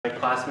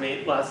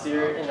classmate last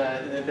year in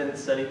an independent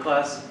study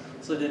class.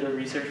 So did a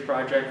research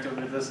project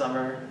over the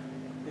summer.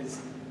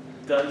 He's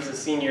a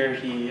senior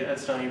at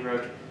Stony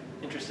Brook,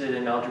 interested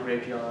in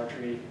algebraic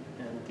geometry,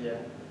 and yeah,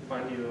 why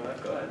don't you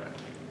go ahead?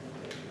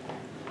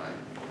 Hi,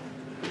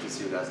 good to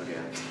see you guys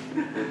again.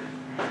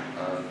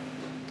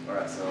 All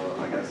right, so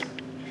I guess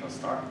shall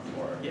start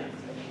or yeah.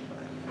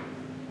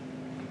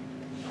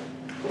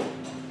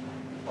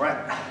 All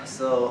right,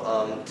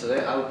 so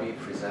today I will be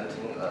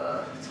presenting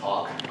a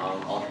talk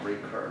on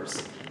algebraic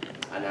curves,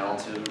 and I want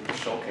to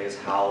showcase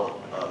how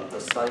the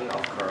studying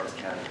of curves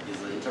is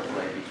the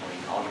interplay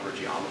between algebra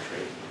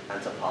geometry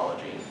and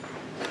topology.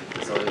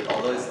 So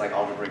although it's like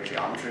algebraic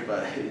geometry,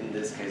 but in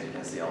this case you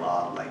can see a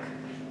lot of like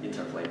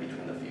interplay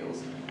between the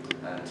fields,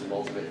 and to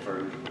motivate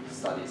further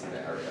studies in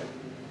the area.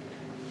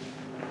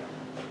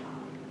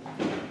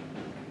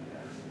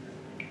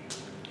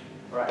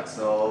 All right,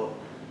 so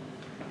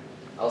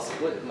I'll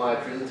split my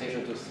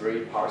presentation to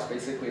 3 parts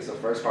basically. So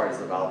first part is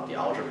about the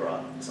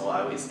algebra. So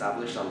I will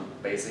establish some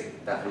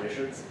basic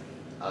definitions,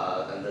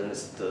 and then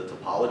it's the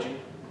topology.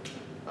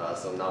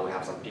 So now we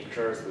have some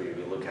pictures. We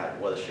look at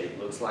what the shape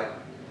looks like,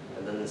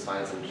 and then let's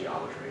find some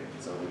geometry.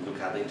 So we look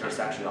at the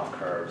intersection of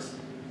curves,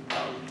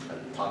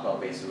 and talk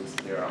about Bezout's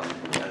theorem,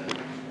 and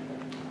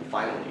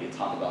finally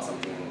talk about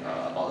something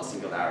about the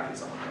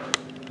singularities of a curve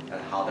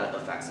and how that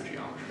affects the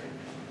geometry.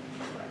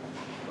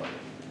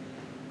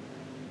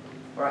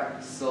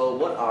 Alright, so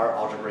what are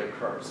algebraic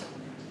curves?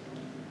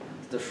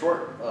 The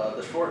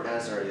short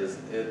answer is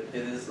it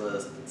is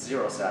a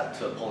zero set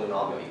to a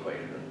polynomial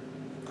equation.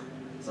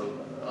 So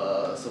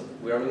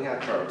we are looking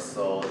at curves.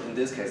 So in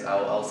this case,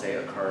 I'll say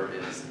a curve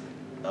is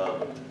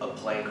a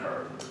plane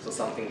curve. So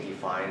something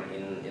defined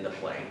in the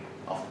plane.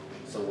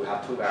 So we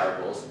have 2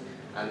 variables,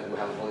 and we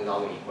have a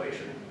polynomial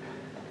equation.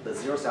 The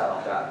zero set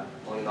of that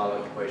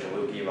polynomial equation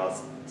will give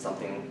us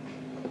something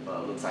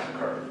looks like a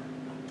curve.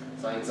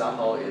 So an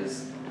example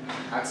is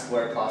x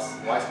squared plus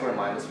y squared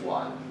minus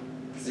 1.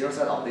 Zero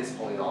set of this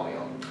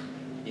polynomial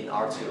in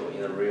R2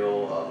 in a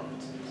real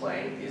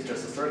plane is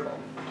just a circle.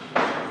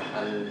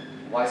 And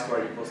y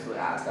squared equals to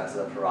x, that's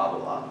a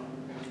parabola.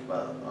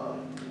 But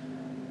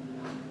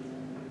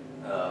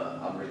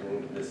I'm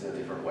writing this in a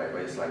different way,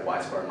 but it's like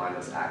y squared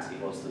minus x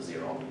equals to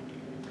 0.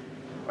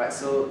 Right,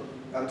 so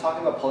I'm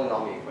talking about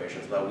polynomial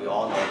equations, but we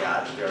all know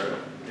that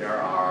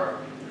there are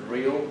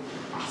real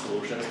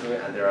solutions to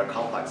it and there are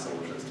complex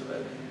solutions to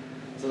it.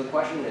 So the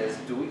question is,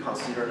 do we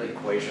consider the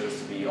equations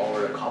to be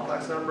over the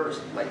complex numbers,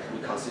 like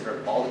we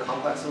consider all the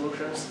complex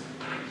solutions,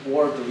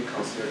 or do we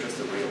consider just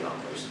the real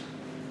numbers?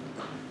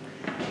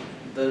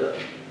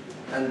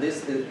 And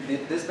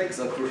this makes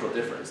a crucial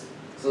difference.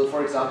 So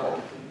for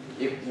example,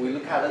 if we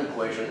look at the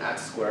equation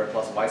x squared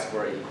plus y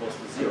squared equals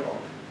to 0,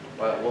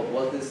 well,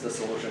 what is the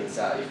solution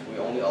set if we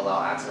only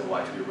allow x and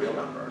y to be real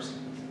numbers?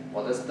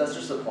 Well, that's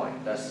just the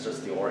point. That's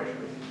just the origin.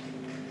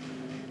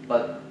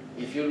 But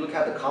if you look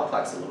at the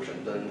complex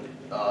solution, then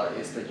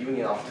it's the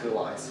union of 2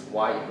 lines,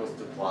 y equals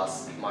to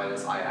plus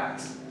minus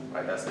ix,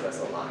 right? That's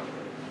a line.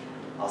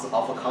 Also,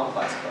 of a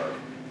complex curve,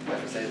 I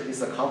should say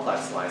it's a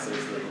complex line, so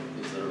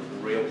it's a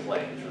real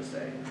plane, you should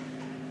say.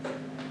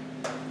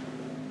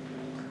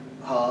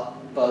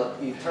 But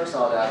it turns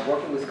out that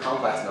working with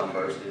complex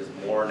numbers is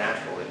more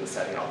natural in the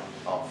setting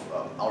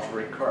of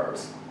algebraic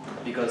curves,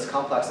 because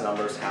complex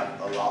numbers have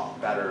a lot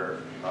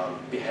better,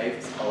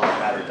 behave a lot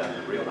better than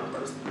the real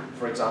numbers.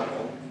 For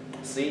example,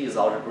 C is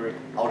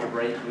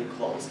algebraically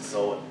closed,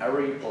 so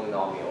every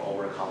polynomial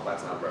over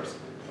complex numbers,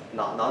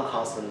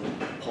 non-constant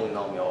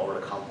polynomial over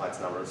the complex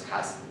numbers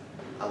has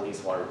at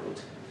least 1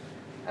 root.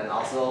 And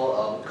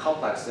also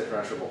complex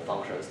differentiable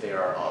functions, they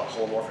are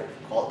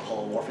called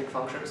holomorphic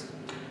functions,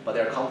 but they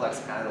are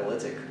complex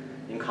analytic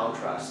in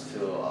contrast to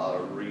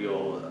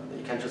real.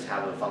 You can just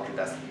have a function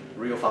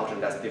real function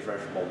that's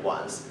differentiable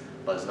once,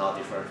 but it's not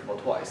differentiable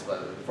twice. But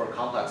for a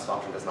complex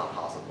function, that's not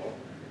possible.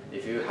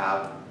 If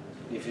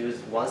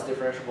it's once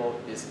differentiable,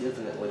 it's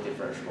infinitely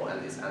differentiable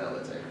and it's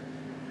analytic.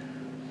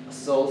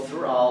 So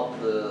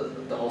throughout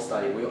the whole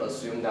study, we'll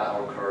assume that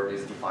our curve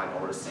is defined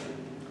over C.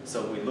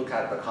 So we look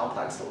at the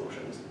complex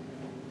solutions.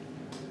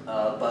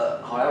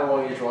 But however,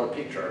 when you draw the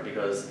picture,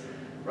 because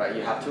right,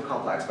 you have 2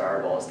 complex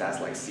variables, that's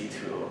like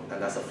C2,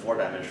 and that's a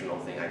 4-dimensional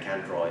thing. I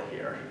can't draw it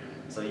here.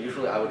 So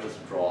usually I would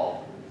just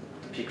draw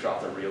the picture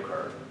of the real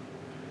curve.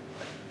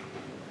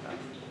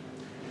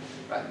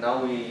 Right,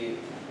 now we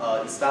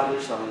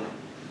establish some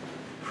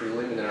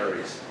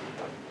preliminaries.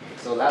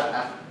 So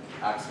let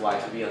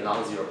fxy to be a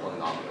non-zero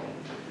polynomial.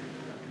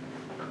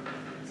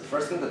 So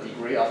first thing, the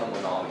degree of a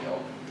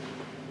monomial.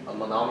 A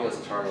monomial is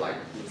a term like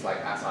looks like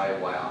si,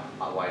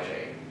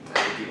 yj.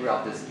 And the degree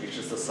of this is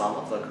just the sum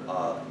of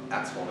the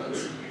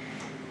exponents.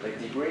 The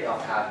degree of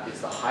f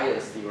is the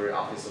highest degree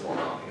of this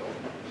monomial.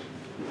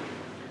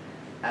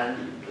 And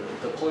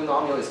the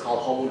polynomial is called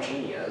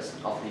homogeneous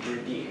of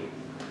degree d.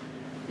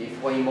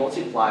 If when you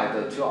multiply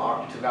the two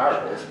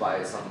variables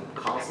by some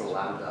constant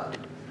lambda,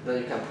 then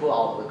you can pull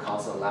out the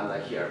constant lambda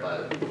here,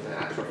 but with an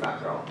extra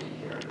factor of b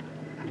here.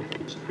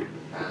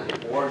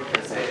 And or you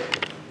can say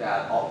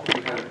that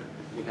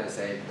you can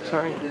say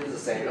Sorry. this is the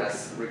same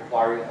as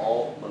requiring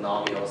all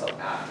monomials of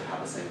f to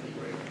have the same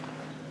degree.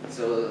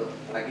 So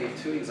I give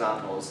two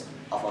examples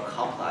of a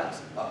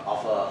complex,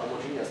 of a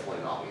homogeneous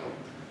polynomial.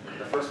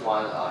 The first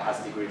one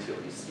has degree 2.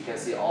 You can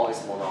see all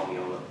its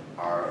monomials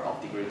are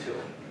of degree 2.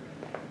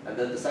 And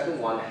then the second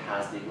one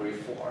has degree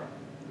 4.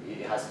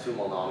 It has two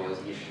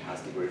monomials, each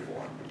has degree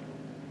 4.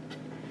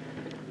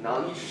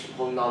 Now each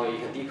polynomial you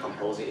can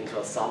decompose it into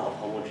a sum of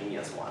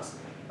homogeneous ones.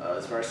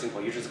 It's very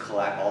simple. You just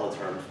collect all the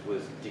terms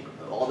with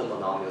all the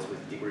monomials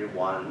with degree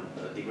 1,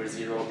 degree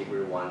 0,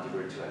 degree 1,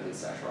 degree 2, and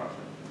etc.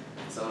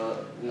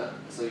 So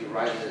you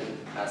write it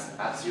as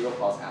f0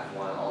 plus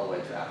f1 all the way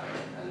to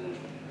fn, and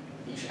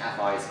each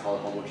fi is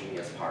called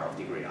homogeneous part of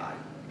degree I.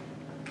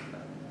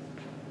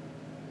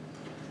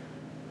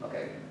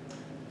 Okay.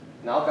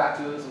 Now back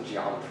to some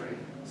geometry.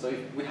 So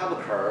if we have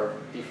a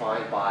curve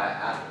defined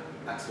by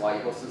fxy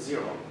equals to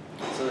 0,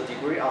 so the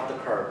degree of the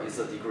curve is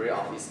the degree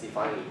of its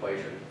defining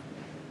equation.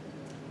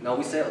 Now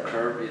we say a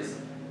curve is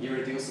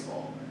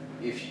irreducible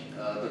if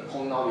the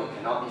polynomial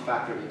cannot be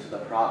factored into the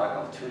product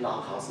of two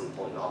non-constant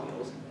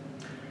polynomials.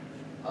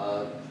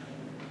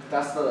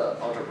 That's the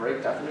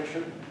algebraic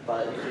definition,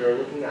 but if you're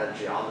looking at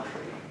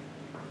geometry,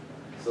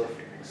 so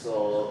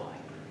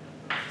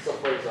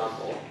for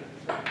example,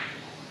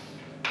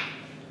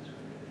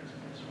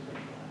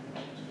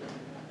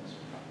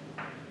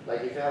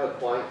 like if you have a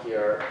point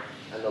here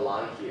and a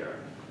line here,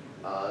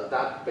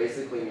 that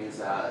basically means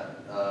that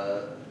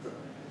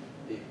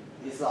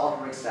it's an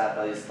algebraic set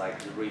that is like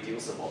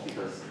reducible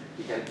because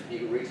it can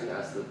be written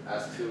as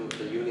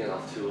the union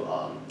of two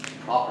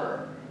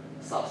proper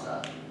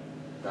subset.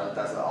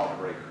 That's an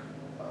algebraic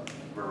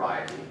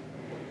variety,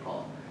 what you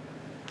call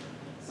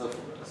it.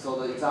 So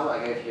the example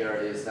I gave here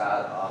is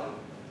that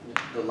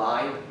the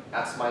line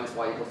x minus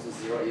y equals to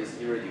 0 is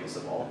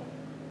irreducible,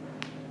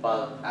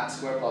 but x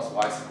squared plus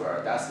y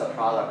squared, that's the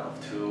product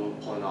of two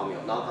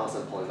polynomial,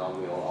 non-constant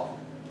polynomial of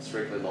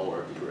strictly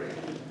lower degree.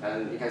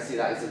 And you can see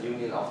that it's a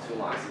union of two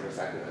lines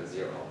intersecting at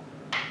 0.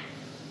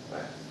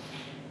 Right?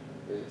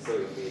 So it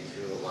would be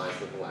two lines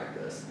looking like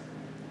this.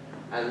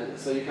 And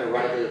so you can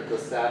write the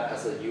set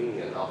as a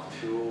union of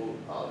two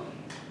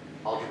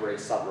algebraic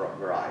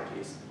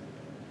subvarieties.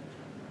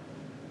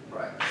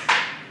 Right.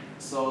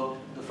 So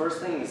the first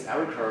thing is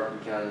every curve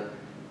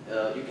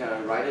you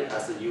can write it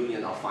as a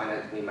union of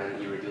finitely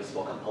many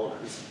irreducible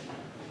components.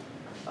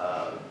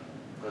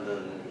 And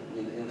then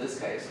in this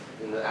case,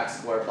 in the x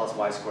squared plus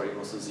y squared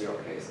equals to 0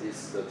 case,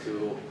 it's the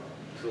two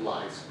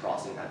lines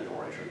crossing at the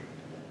origin.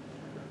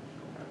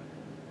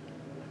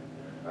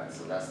 Right,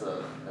 so that's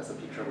the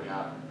picture we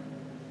have.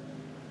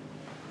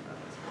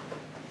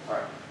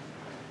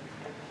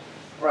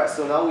 All right,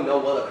 so now we know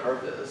what a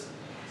curve is.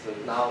 So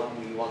now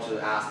we want to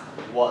ask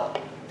what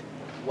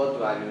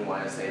do I mean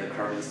when I say the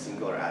curve is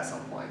singular at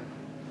some point?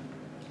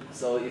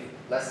 So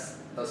let's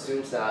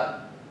assume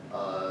that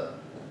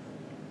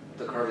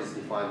the curve is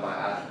defined by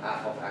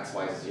f of x,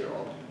 y is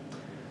 0.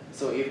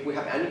 So if we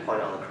have any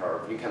point on the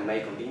curve, you can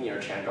make a linear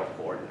change of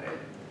coordinate.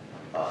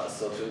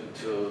 So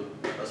to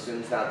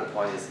assume that the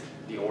point is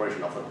the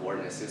origin of the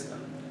coordinate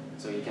system.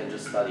 So you can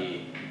just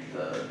study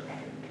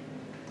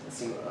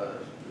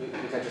you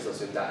can just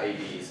assume that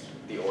AB is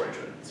the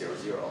origin, 0,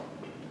 0.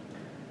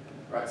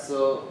 Right,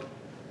 so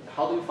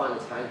how do you find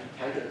the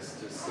tangents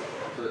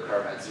to the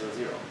curve at 0,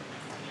 0?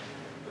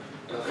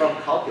 From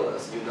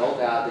calculus, you know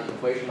that the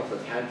equation of the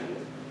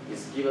tangent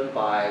is given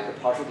by the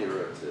partial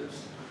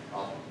derivatives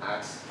of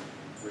x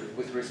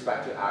with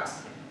respect to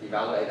x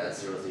evaluated at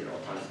 0, 0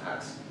 times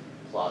x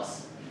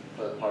plus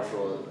the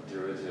partial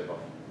derivative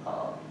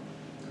of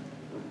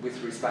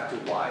with respect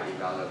to y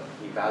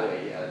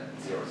evaluated at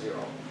 0,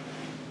 0.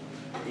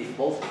 If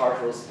both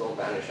partials don't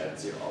vanish at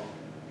 0,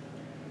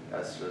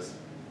 that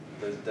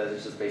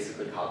is just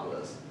basically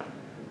calculus.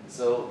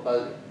 So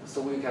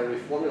we can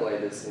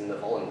reformulate this in the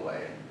following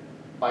way.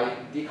 By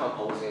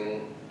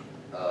decomposing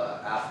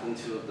f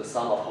into the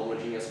sum of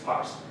homogeneous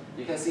parts,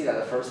 you can see that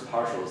the first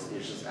partials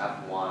is just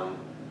f1.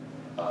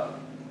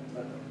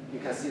 You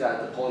can see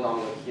that the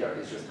polynomial here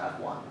is just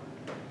f1.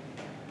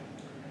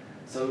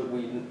 So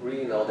we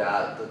really know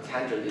that the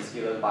tangent is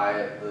given by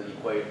the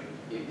equation.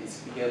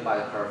 It's given by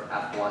the curve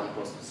f1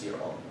 equals to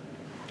 0,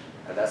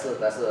 and that's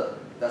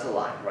a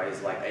line, right?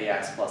 It's like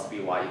ax plus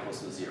by equals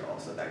to 0,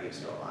 so that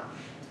gives you a line.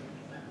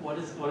 What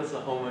is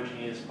the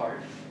homogeneous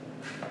part?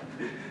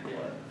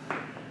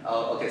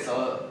 Okay,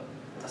 so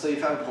if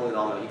you have a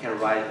polynomial, you can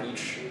write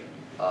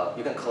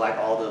you can collect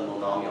all the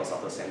monomials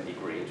of the same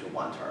degree into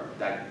one term.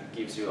 That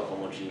gives you a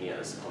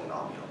homogeneous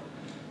polynomial.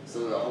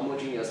 So the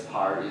homogeneous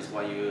part is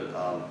when you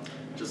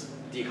just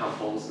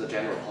decompose the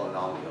general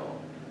polynomial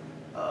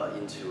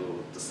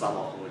into the sum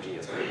of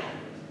homogeneous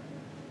polynomials.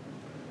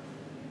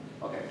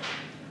 Okay.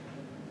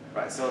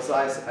 Right, so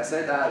I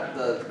said that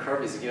the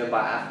curve is given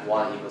by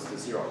f1 equals to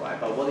 0, right?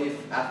 But what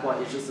if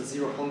f1 is just a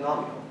 0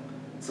 polynomial?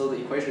 So the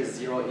equation is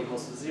 0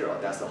 equals to 0.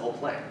 That's the whole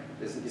plane.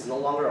 It's no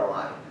longer a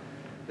line.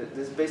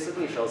 This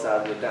basically shows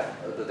that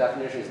the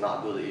definition is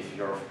not good if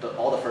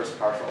all the first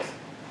partials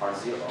are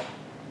 0.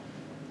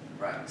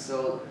 Right,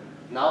 so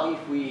Now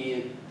if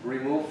we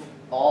remove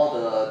all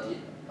the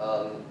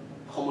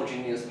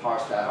homogeneous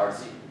parts that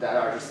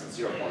are just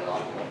 0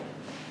 polynomial,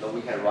 then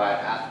we can write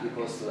f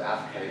equals to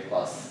fk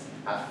plus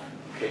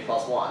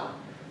 1.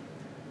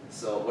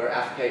 So where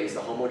fk is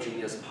the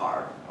homogeneous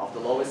part of the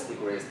lowest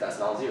degrees that's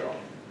non-zero.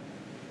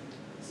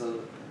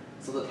 So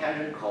the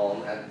tangent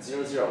cone at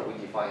 0, 0 we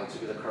define to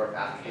be the curve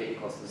fk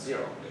equals to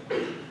 0.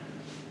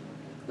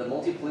 The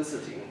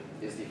multiplicity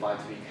is defined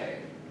to be k.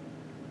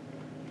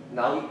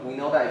 Now we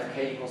know that if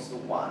k equals to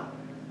 1,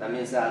 that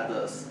means that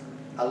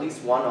at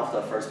least one of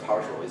the first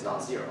partial is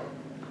non-zero.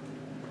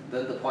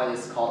 Then the point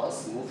is called a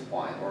smooth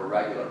point or a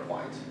regular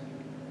point.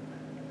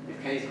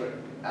 If k is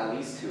at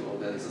least 2,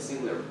 then it's a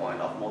singular point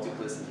of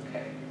multiplicity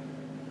k.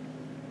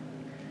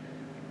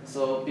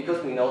 So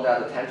because we know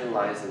that the tangent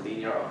line is a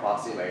linear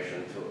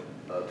approximation to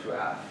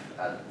f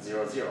at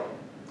 0, 0,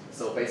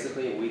 so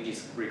basically we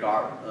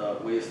disregard,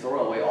 we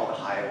throw away all the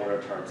high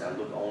order terms and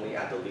look only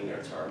at the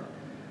linear term.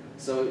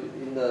 So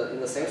in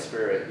the same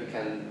spirit, you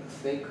can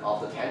think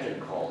of the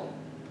tangent cone,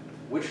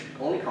 which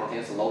only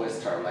contains the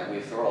lowest term, like we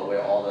throw away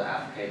all the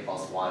fk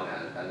plus 1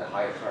 and the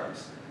higher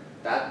terms.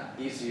 That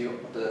gives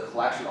you the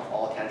collection of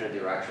all tangent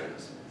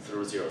directions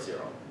through 0,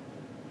 0.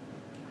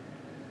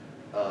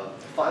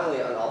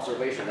 Finally, an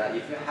observation that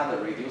if you have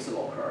a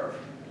reducible curve,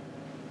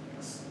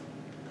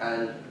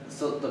 and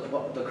so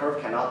the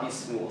curve cannot be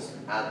smooth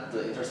at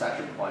the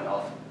intersection point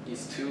of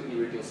these two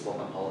irreducible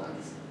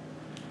components.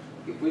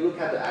 If we look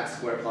at the x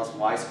squared plus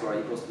y squared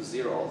equals to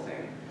 0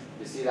 thing,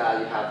 you see that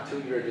you have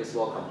two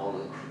irreducible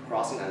components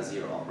crossing at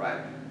 0,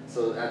 right?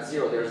 So at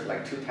 0, there's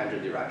like two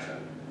tangent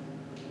directions.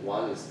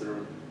 One is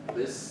through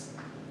this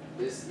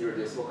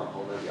irreducible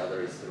component, the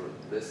other is through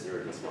this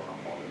irreducible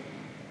component.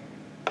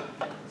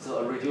 So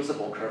a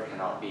reducible curve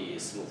cannot be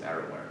smooth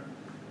everywhere.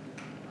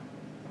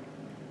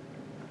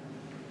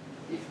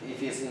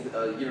 If it's in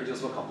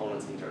irreducible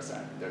components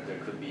intersect, there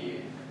could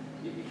be,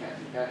 you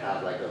can't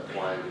have like a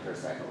point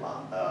intersect a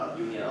lot,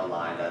 union a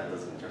line that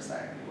doesn't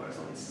intersect anywhere,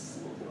 so it's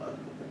smooth.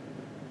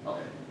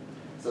 Okay,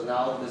 so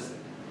now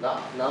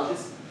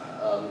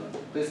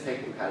please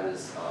take a look at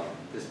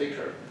this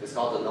picture. It's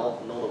called the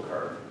nodal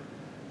curve.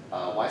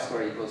 Y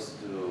squared equals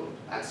to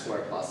x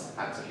squared plus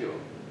x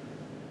cubed.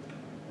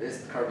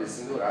 This curve is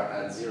singular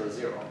at 0,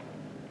 0.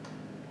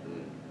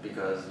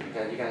 Because you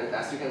can,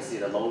 as you can see,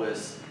 the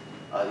lowest,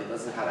 it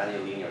doesn't have any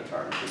linear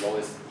term. The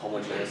lowest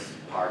homogeneous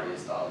part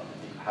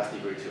has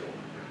degree 2.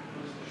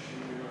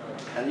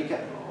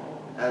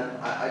 And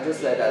I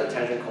just said that the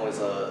tangent cone is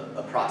an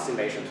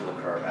approximation to the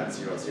curve at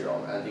 0,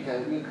 0. And you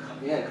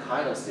can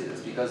kind of see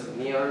this because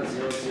near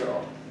 0,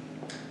 0,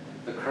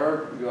 the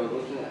curve you are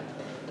looking at,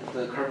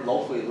 the curve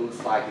locally looks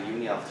like the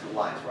union of two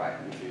lines, right?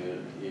 If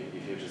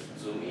you just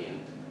zoom in.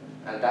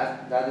 And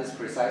that is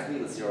precisely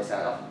the zero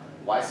set of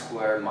y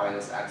squared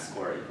minus x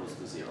squared equals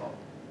to 0.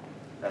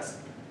 That's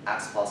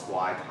x plus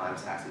y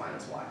times x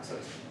minus y, so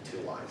it's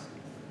two lines.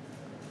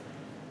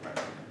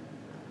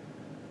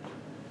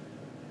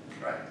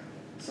 Right.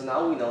 So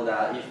now we know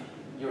that if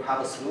you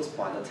have a smooth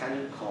point, the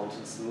tangent cone to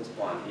the smooth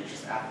point is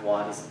just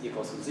f1 is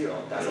equals to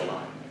 0. That's a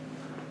line.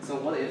 So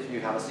what if you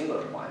have a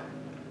singular point?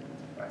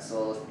 Right.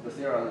 So the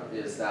theorem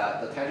is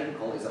that the tangent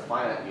cone is a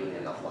finite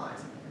union of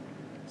lines.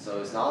 So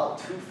it's not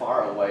too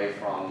far away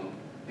from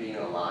being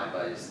a line,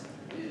 but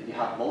you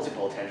have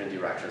multiple tangent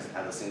directions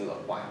at a singular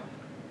point.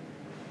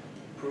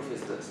 Proof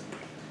is this.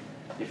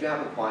 If you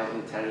have a point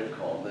in tangent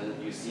cone, then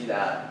you see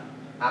that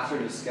after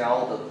you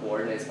scale the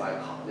coordinates by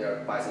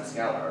some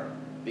scalar,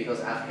 because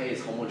fk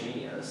is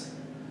homogeneous,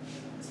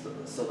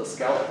 so the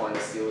scalar point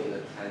is still in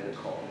the tangent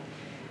cone.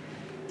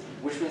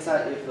 Which means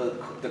that if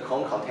the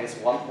cone contains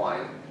one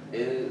point,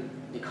 it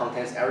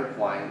contains every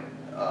point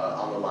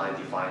on the line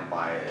defined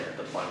by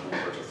the point we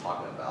were just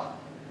talking about.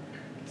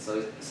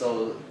 So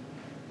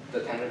the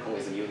tangent cone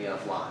is a union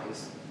of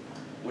lines,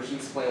 which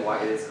explains why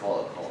it is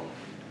called a cone.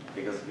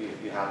 Because if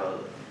you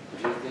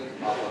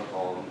think of a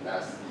cone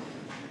that's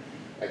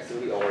like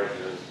through the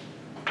origin,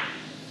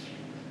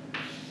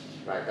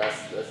 right?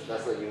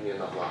 That's a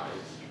union of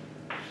lines.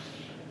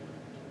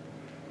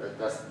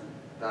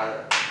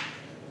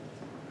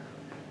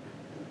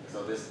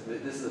 So this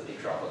is a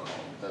picture of a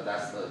cone.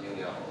 That's the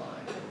union of a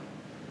line.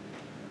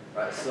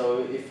 Right.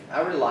 So if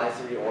every line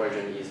through the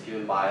origin is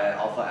given by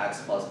alpha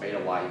x plus beta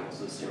y equals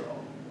to 0,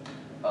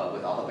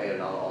 with alpha beta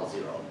not all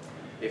 0.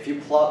 If you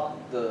plug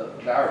the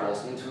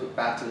variables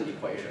back to the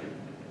equation,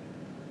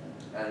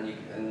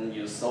 and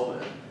you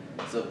solve it,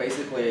 so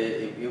basically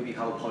it will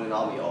become a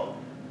polynomial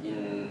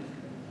in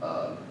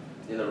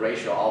the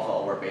ratio alpha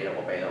over beta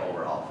or beta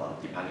over alpha,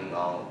 depending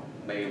on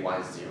maybe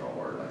 1 is 0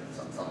 or like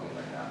something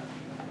like that.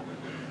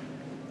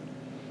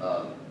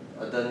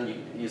 Then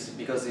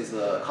because it's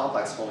a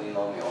complex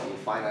polynomial in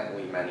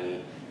finitely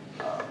many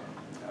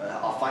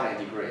of finite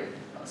degree,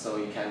 so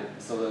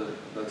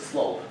the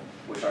slope,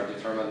 which are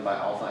determined by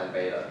alpha and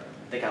beta,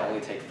 they can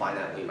only take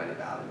finitely many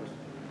values.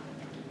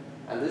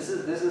 And this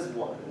is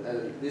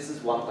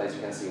one place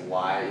you can see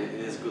why it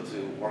is good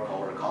to work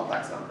over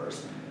complex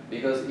numbers.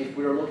 Because if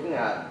we're looking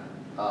at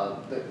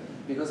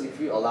because if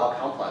you allow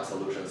complex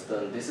solutions,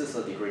 then this is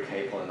a degree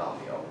k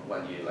polynomial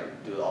when you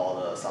like do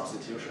all the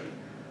substitution.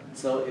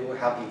 So it will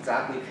have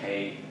exactly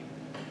k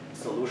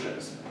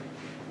solutions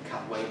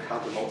when you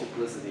count the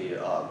multiplicity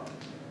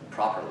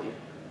properly.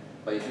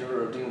 But if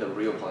you're doing the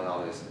real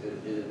polynomials,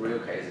 in real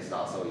case, it's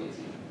not so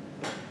easy.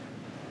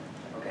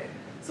 Okay,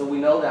 so we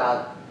know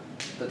that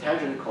the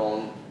tangent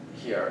cone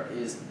here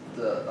is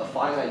a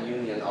finite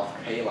union of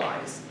k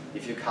lines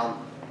if you count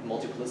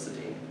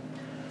multiplicity.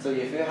 So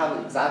if you have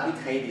exactly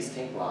k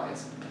distinct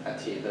lines at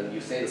t, then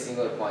you say the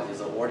singular point is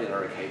an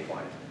ordinary k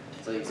point.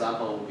 So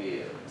example would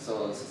be,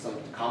 so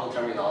some common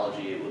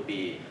terminology would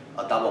be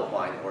a double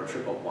point or a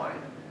triple point.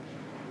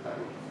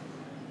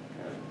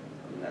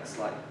 Next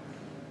slide.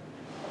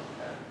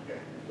 Okay,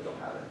 we don't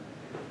have it.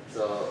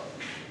 So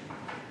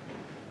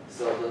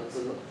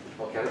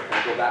okay, can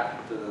I go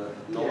back to the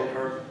nodal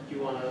curve?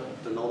 You want to?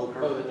 The nodal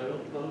curve? Oh, the nodal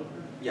curve?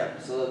 Yeah,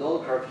 so the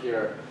nodal curve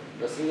here,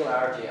 the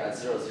singularity at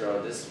 0,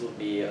 0, this would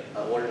be an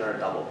ordinary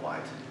double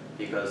point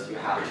because you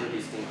have two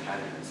distinct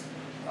tangents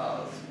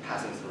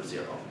passing through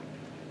 0.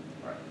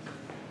 Right.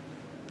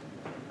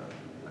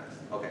 Next.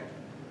 Okay.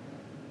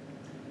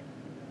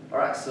 All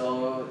right,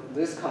 so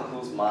this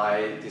concludes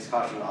my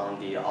discussion on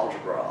the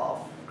algebra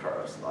of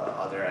curves.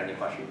 Are there any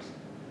questions?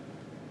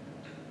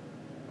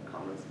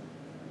 Comments?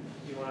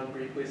 Do you want to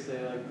briefly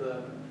say like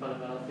the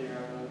fundamental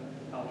theorem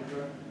of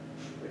algebra?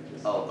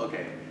 Oh,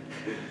 okay.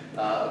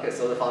 Okay,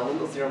 so the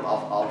fundamental theorem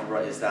of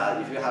algebra is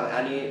that if you have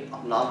any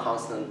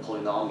non-constant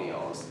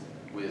polynomials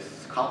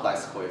with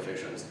complex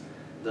coefficients,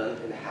 then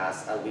it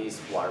has at least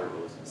one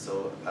root.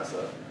 So as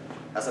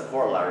a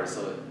corollary,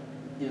 so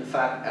in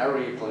fact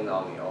every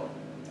polynomial,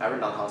 every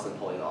non-constant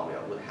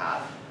polynomial would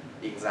have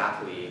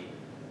exactly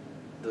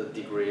the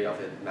degree of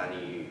it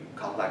many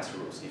complex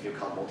roots if you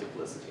count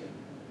multiplicity.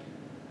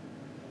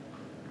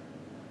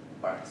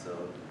 All right,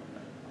 so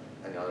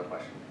any other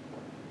question?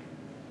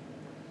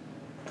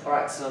 All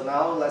right, so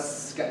now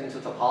let's get into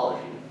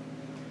topology.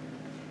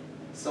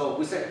 So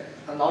we say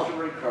an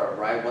algebraic curve,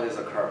 right? What is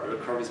a curve? A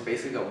curve is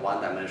basically a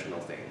one-dimensional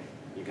thing.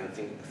 You can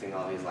think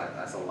of it like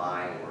as a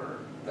line, or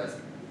that's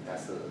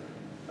the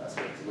best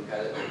way to look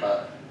at it.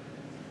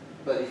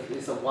 But if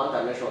it's a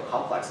one-dimensional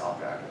complex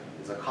object,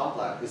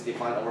 it's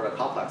defined over the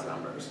complex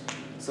numbers.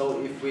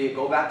 So if we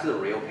go back to the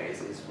real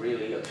case, it's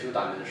really a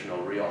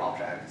two-dimensional real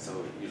object.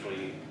 So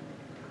usually,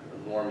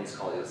 normies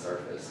call it a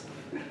surface,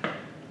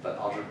 but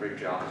algebraic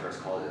geometers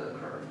call it a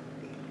curve.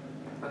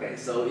 Okay,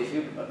 so if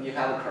you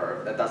have a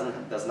curve that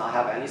does not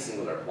have any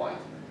singular point,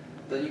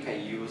 then you can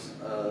use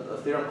a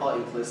theorem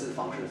called implicit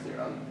function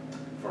theorem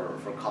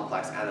for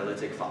complex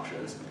analytic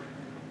functions.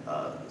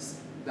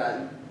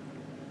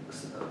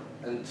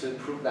 And to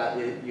prove that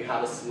you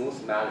have a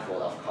smooth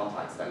manifold of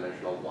complex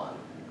dimensional 1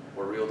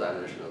 or real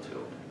dimensional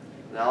 2.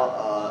 Now,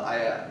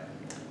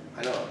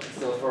 I know,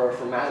 so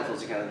for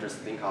manifolds, you can just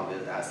think of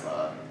it as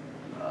a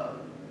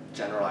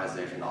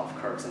generalization of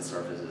curves and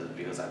surfaces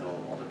because I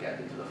don't want to get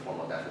into the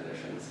formal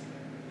definitions.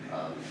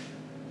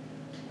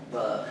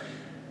 But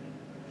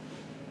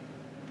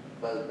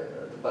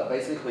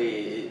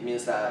basically, it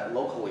means that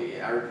locally,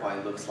 every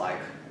point looks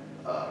like,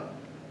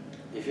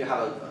 if you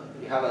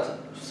have a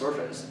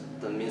surface,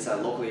 then means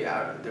that locally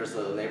there's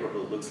a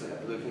neighborhood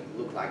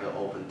look like an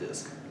open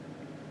disk.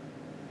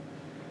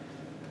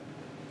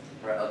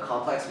 Right, a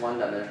complex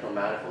one-dimensional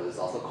manifold is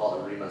also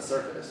called a Riemann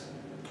surface.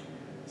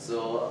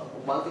 So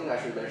one thing I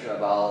should mention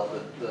about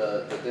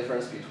the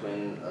difference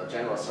between a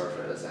general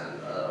surface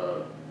and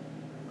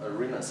a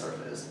Riemann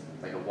surface,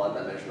 like a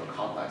one-dimensional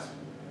complex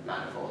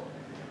manifold,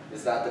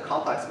 is that the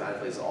complex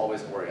manifold is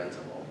always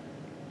orientable.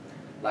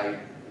 Like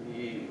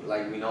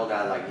we know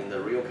that like in the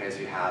real case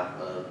you have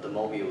the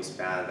Mobius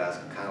band that's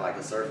kind of like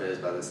a surface,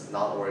 but it's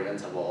not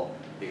orientable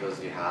because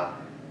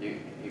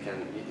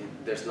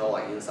there's no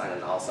like inside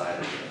and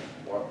outside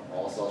or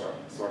all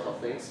sorts of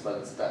things.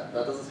 But that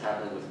doesn't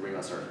happen with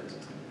Riemann surfaces.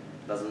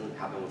 It doesn't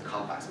happen with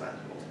complex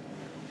manifolds.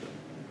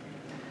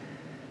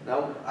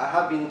 Now I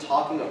have been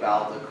talking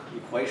about the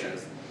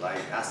equations like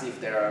as if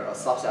they're a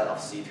subset of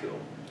C2,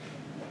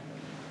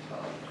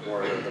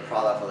 or the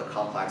product of the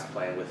complex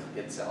plane with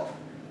itself.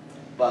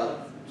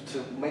 But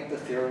to make the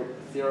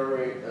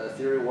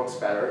theory works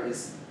better,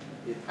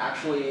 it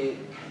actually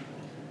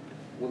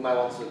we might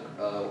want to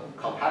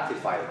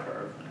compactify the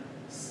curve.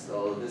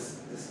 So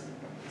this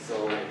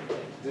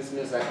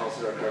means I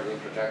consider a curve in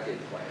projected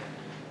plane.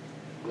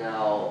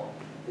 Now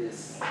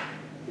it's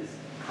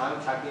kind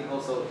of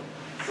technical. So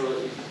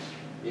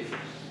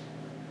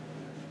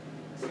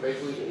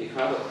basically if you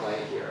have a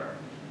plane here,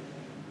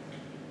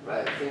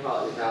 right? Think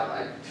about if you have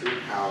like two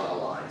parallel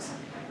lines.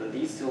 Then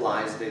these two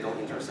lines they don't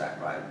intersect,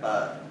 right?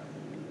 But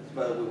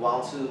we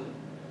want to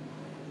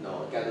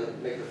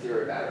make the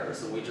theory better.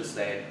 So we just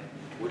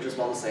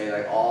want to say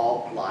like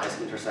all lines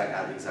intersect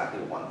at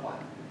exactly one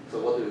point. So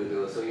what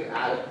do? So you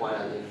add a point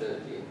at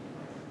infinity.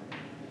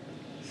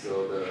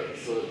 So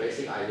the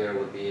basic idea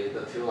would be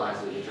the two lines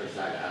will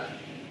intersect at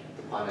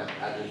the point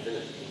at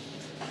infinity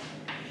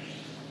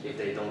if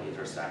they don't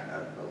intersect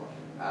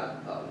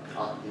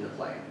in the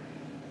plane.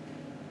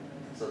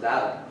 So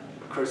that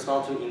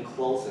correspond to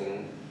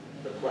enclosing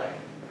the plane.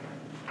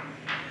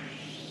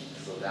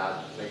 So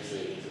that makes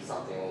it into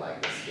something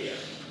like a sphere.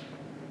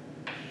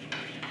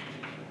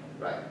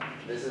 Right.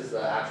 This is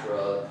the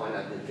actual point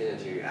at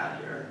infinity you add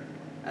here,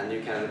 and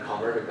you can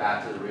convert it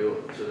back to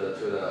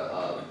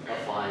the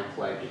affine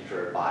plane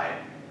picture by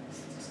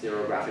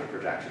stereographic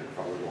projection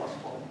from the Morse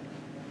code.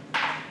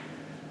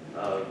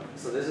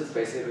 So this is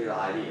basically the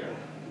idea,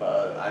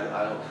 but I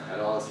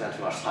don't want to spend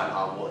too much time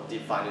on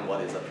defining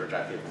what is a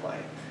projective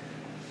plane.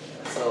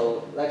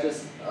 So let's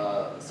just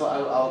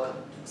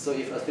so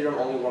if a theorem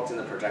only works in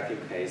the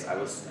projective case, I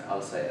would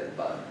say it,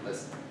 but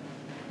let's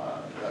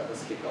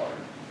keep going.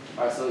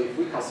 All right, so if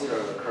we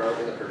consider the curve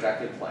in the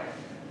projective plane,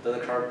 then the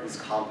curve is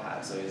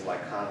compact, so it's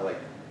like kind of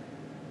like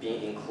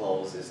being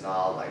enclosed. It's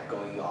not like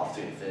going off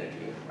to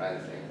infinity or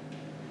anything.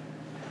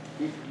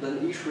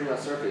 Then each real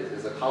surface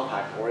is a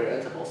compact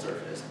orientable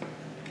surface.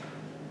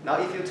 Now,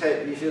 if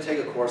you take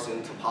a course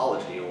in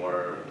topology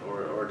or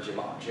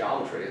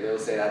geometry, they will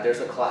say that there's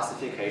a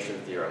classification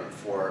theorem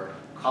for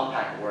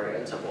compact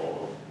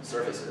orientable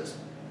surfaces.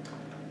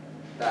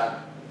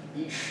 That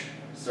each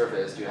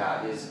surface you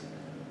have is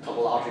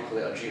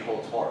topologically a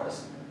G-hole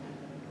torus,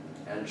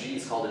 and G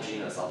is called the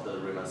genus of the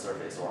Riemann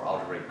surface or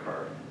algebraic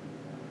curve.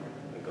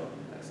 Let me go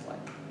next slide.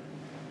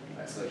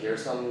 Right, so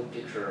here's some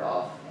picture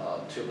of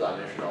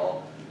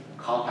two-dimensional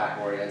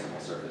compact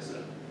orientable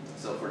surfaces.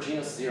 So for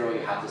genus 0, you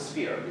have the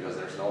sphere because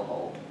there's no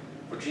hole.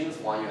 For genus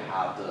 1, you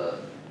have the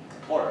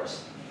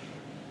torus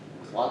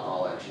with one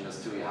hole, and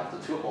genus 2, you have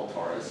the two-hole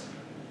torus,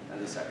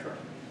 and etc.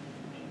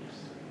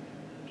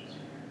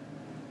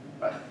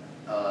 Right.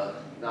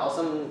 Now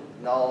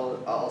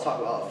I'll talk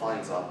about a fine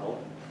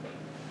example.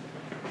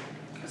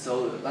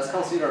 So let's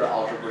consider the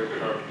algebraic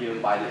curve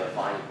given by the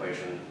affine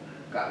equation,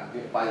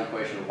 by the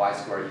equation y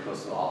squared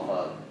equals to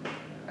alpha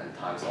and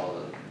times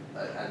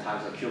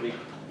the cubic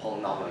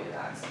polynomial in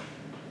X.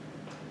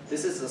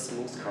 This is a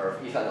smooth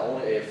curve if and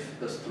only if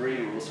the three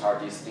roots are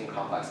distinct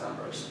complex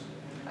numbers.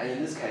 And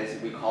in this case,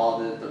 we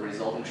call it the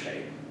resulting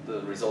shape,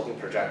 the resulting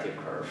projective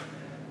curve,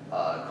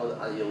 called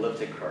an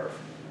elliptic curve.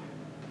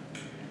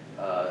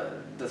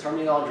 The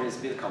terminology is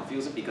a bit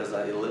confusing because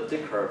an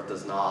elliptic curve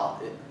is not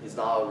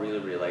really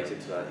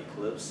related to an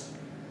ellipse.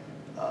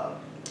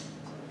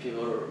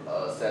 People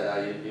said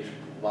that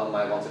one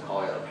might want to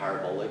call it a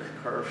parabolic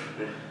curve,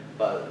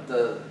 but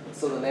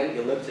so the name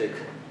elliptic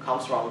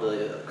comes from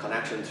the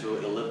connection to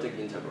elliptic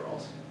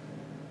integrals.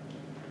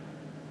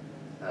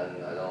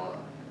 And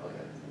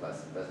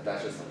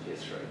that's just some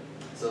history.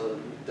 So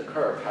the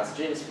curve has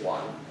genus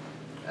 1,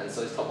 and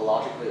so it's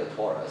topologically a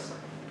torus.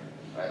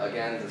 Right?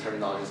 Again, the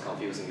terminology is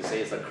confusing. You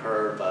say it's a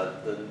curve,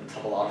 but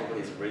topologically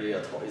it's really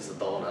it's a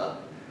donut.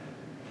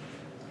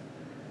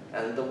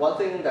 And the one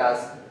thing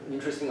that's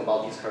interesting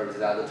about these curves is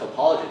that the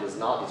topology does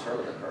not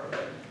determine the curve.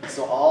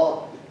 So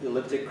all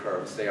elliptic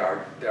curves, they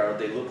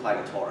look like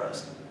a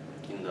torus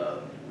in the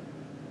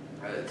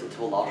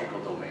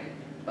topological domain.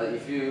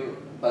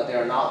 But they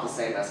are not the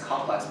same as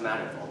complex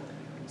manifold.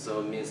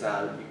 So it means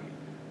that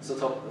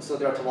so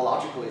they are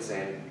topologically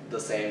the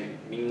same,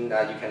 meaning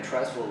that you can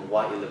transform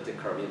one elliptic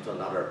curve into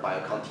another by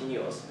a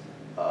continuous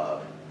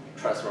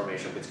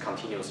transformation with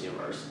continuous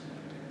inverse.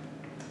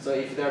 So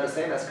if they're the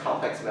same as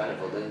complex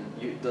manifold,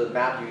 then the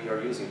map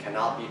you're using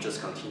cannot be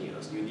just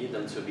continuous. You need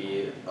them to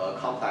be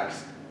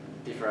complex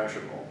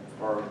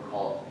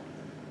differentiable,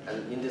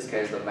 and in this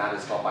case, the map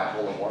is called by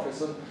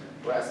holomorphism,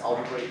 whereas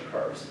algebraic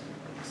curves.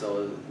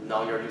 So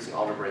now you're using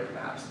algebraic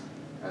maps,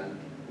 and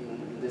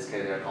in this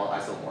case, they're called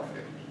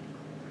isomorphic.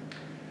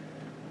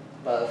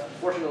 But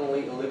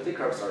fortunately, elliptic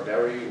curves are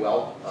very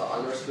well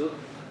understood.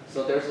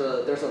 So there's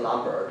an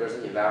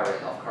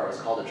invariant of curves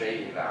called the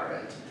J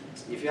invariant.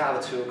 If you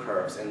have two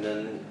curves and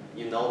then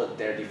you know that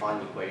they're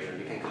defined equation,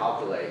 you can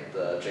calculate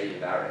the J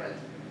invariant.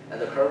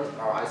 And the curves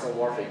are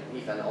isomorphic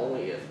if and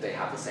only if they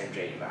have the same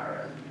J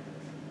invariant.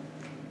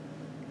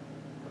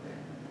 Okay.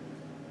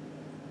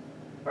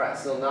 Alright,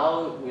 so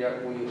now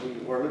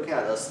we're looking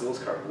at a smooth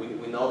curve.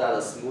 We know that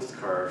a smooth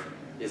curve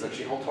is a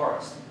G-hole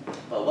torus.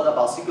 But what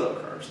about singular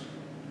curves?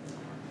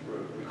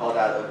 We call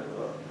that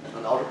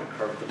an algebraic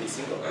curve to be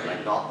singular,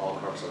 like not all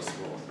curves are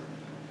smooth.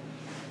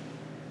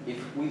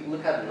 If we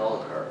look at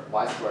another curve,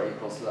 y squared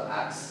equals to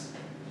x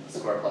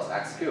squared plus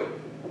x cubed,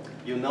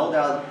 you know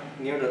that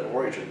near the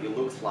origin it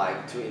looks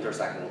like two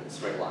intersecting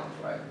straight lines,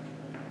 right?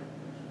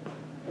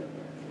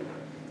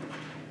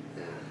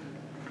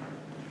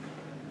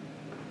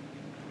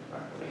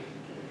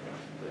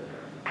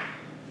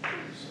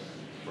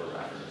 For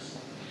reference.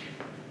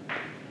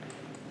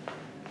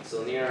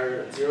 So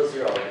near 0,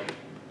 0.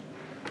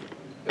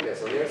 Okay,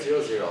 so near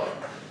 0, 0,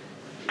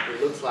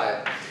 it looks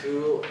like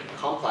two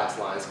complex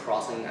lines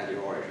crossing at the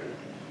origin.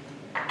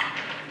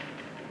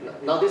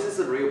 Now this is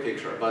a real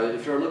picture, but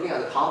if you're looking at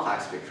the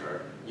complex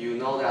picture, you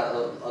know that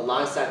a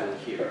line segment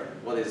here,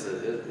 what is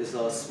it? It's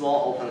a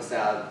small open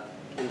set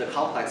in the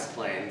complex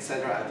plane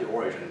centered at the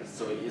origin,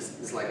 so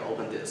it's like an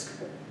open disk.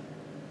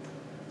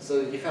 So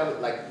if you have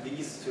like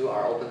these two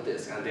are open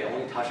disks and they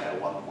only touch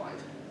at one point.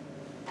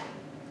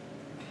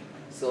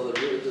 So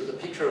the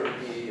picture would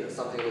be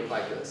something look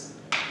like this.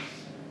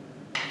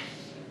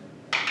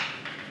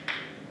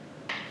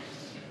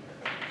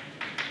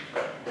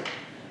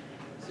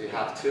 So you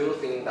have two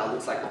things that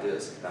looks like a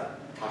disk that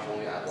touch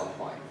only at one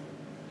point.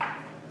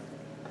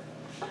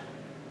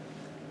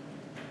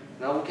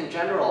 Now we can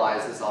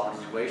generalize this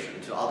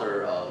observation to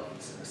other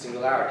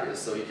singularities.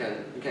 So you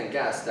can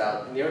guess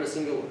that near a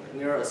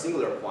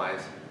singular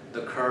point,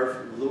 the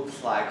curve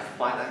looks like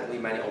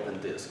finitely many open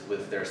disks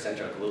with their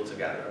center glued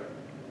together.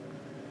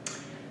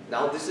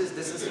 Now this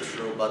is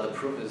true, but the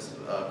proof is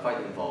quite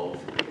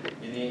involved.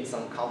 You need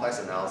some complex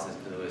analysis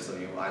to do it. So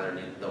you either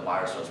need the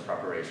wire source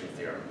preparation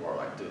theorem or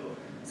like do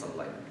some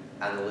like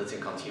analytic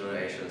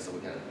continuation. So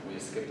we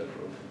skip the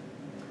proof.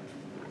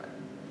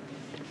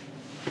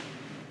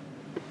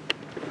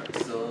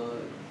 So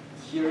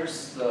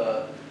here's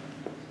the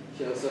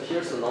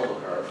nodal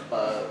curve,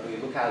 but we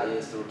look at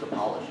it through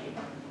topology.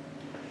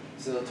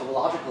 So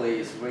topologically,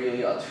 it's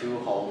really a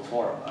two-hole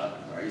toroid.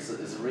 Right?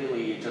 It's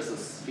really just a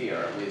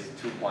sphere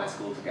with 2 points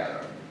glued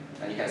together.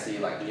 And you can see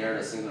like near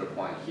the singular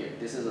point here,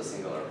 this is a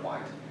singular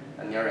point.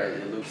 And near it,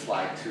 it looks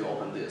like 2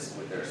 open disks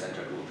with their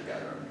center glued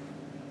together.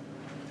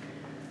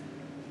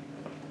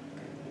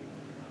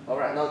 All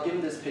right, now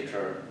given this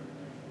picture,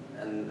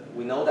 and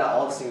we know that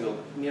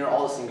near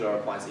all the singular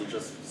points is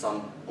just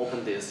some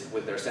open disk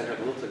with their center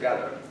glued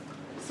together.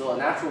 So a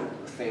natural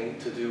thing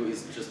to do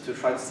is just to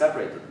try to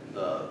separate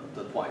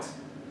the points.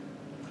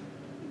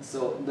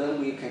 So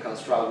then we can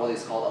construct what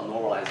is called a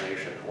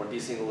normalization or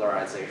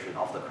desingularization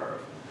of the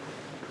curve.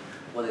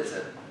 What is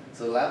it?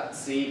 So let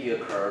C be a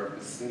curve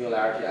with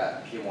singularity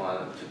at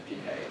P1 to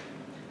Pk.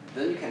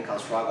 Then you can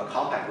construct a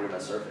compact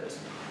Riemann surface,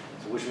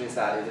 so which means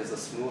that it is a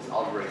smooth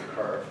algebraic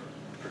curve,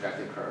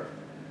 projective curve.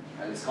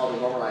 And it's called a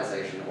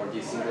normalization or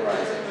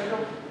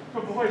desingularization.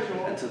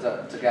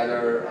 And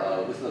together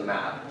with the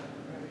map,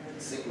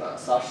 sigma,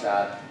 such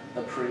that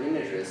the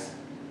pre-images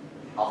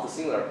of the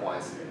singular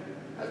points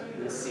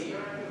in C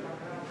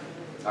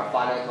are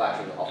finite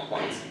collection of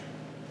points.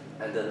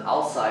 And then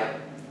outside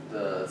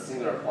the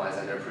singular points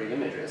and their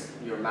pre-images,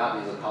 your map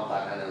is a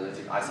compact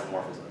analytic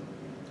isomorphism.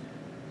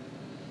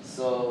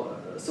 So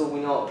we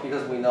know,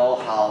 because we know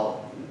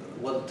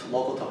what the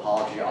local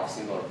topology of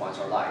singular points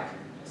are like.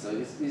 So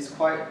it's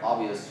quite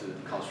obvious to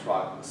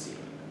construct C.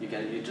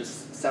 You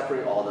just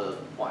separate all the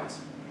points,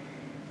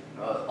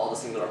 all the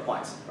singular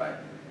points, right?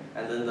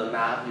 And then the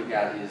map you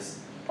get is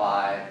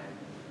by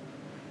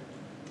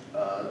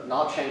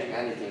not changing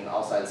anything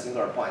outside the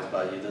singular points,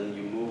 but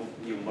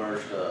you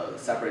merge the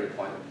separated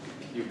point,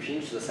 you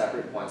pinch the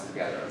separate points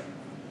together.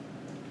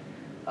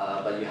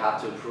 But you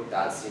have to prove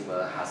that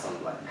sigma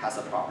has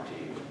a property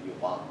you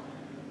want.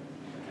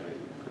 Can we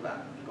go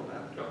back?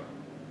 Sure.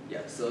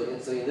 Yeah. So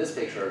in this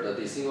picture, the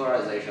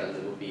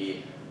desingularization would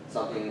be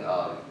something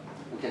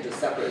we can just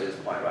separate this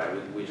point, right?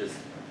 We just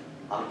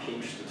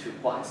unpinch the 2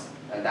 points,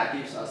 and that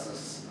gives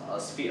us a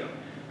sphere.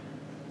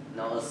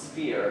 Now a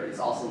sphere is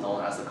also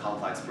known as a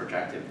complex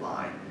projective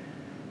line.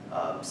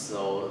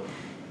 So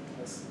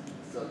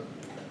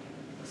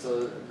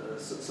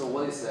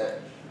what is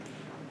it?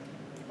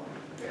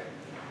 Okay.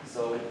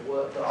 So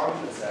what the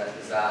argument says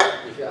is that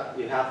if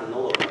you have the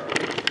nodal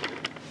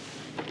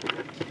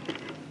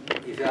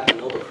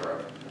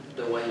curve,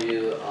 then when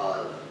you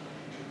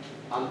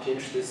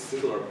unpinch this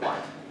singular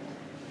point,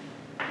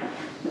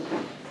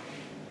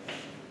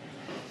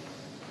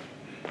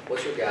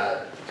 what you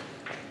get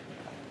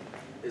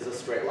is a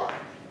straight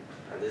line.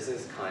 And this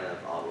is kind of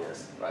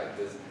obvious, right?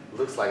 This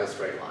looks like a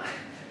straight line.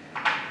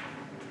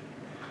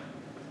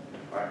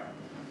 All right.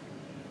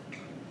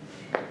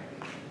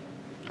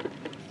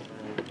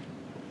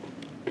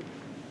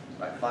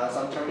 Right, find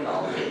some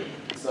terminology.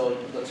 So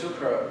the two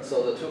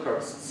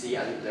curves C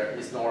and there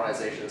is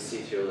normalization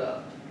C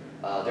tilde.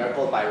 They're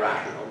both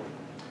birational.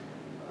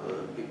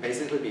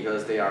 Basically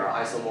because they are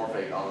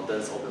isomorphic on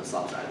dense open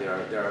subset.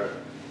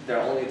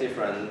 They're only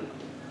different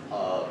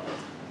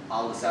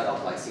on the set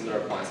of like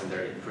singular points and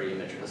their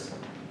pre-images.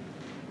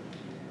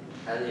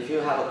 And if you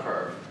have a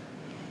curve,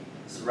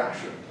 it's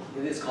rational.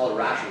 It is called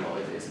rational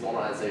if its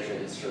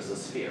normalization is just a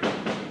sphere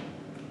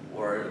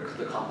or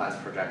the complex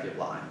projective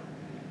line.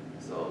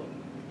 So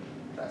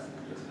that's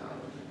just kind of.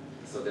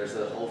 So there's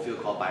a whole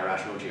field called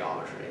birational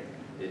geometry.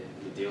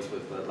 It deals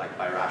with the like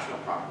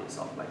birational properties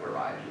of like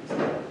varieties.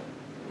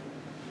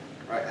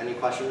 Right. Any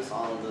questions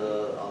on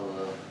the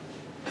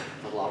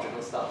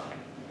topological stuff?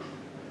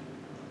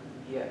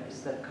 Yeah,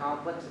 is the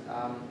complex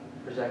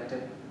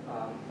projective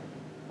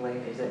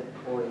plane, is it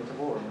orientable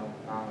or no?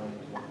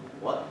 Non-orientable?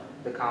 What?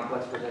 The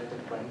complex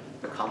projective plane?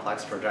 The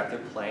complex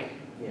projective plane?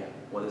 Yeah.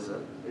 What is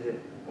it? Is it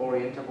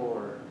orientable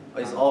or?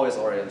 It's always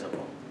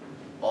orientable.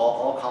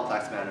 All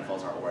complex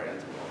manifolds are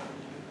orientable.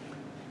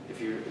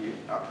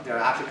 They're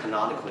actually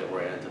canonically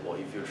orientable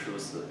if you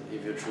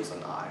choose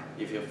an I,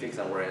 if you fix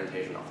an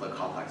orientation of the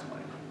complex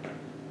plane.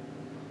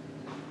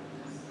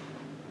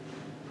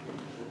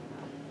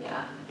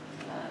 Yeah.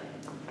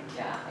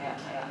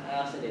 I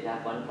also did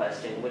have one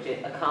question, which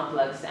is a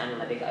complex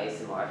analytic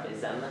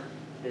isomorphism.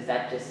 does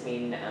that just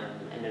mean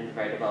an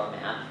invertible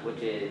map,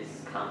 which is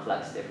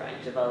complex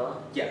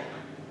differentiable? Yeah,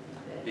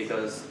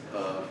 because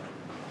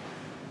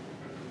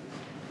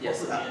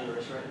yes. Also the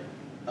inverse,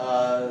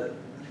 right?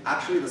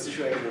 Actually, the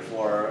situation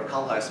for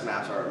complex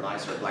maps are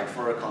nicer. Like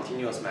for a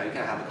continuous map, you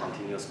can have a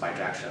continuous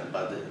bijection,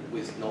 but the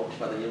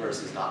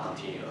inverse is not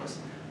continuous.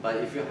 But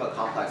if you have a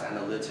complex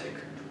analytic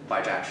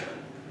bijection,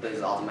 that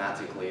is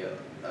automatically a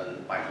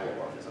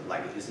biholomorphism.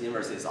 Like its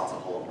inverse is also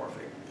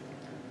holomorphic.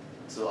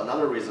 So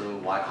another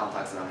reason why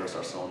complex numbers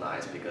are so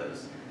nice,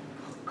 because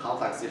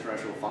complex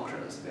differential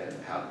functions, they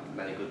have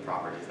many good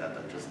properties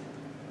that just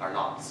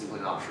are simply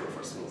not true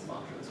for smooth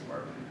functions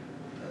or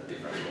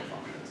differentiable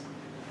functions.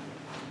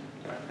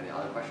 All right, any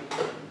other questions?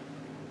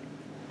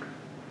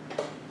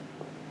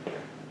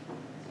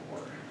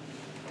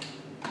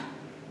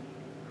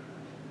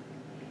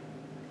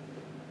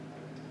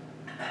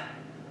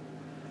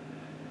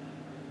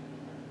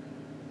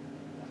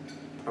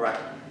 All right,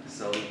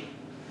 so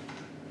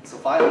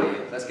finally,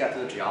 let's get to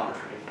the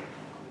geometry.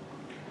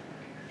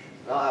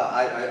 Now,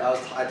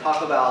 I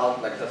talk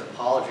about like the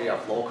topology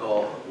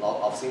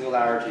of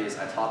singularities.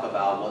 I talk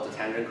about what the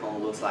tangent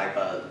cone looks like,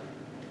 but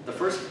the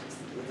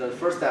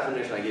first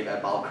definition I gave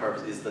about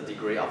curves is the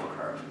degree of a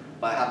curve,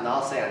 but I have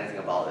not said anything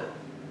about it.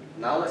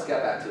 Now let's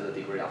get back to the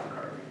degree of a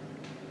curve,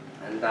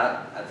 and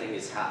that I think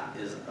is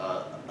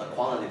a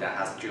quantity that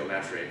has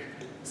geometric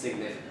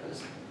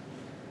significance.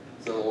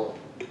 So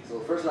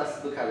first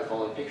let's look at the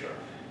following picture.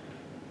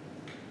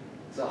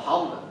 So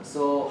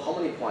how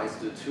many points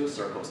do two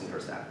circles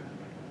intersect?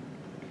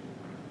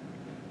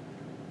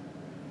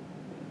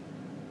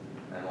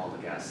 I want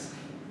to guess.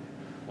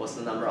 What's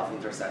the number of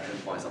intersection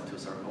points of two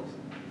circles?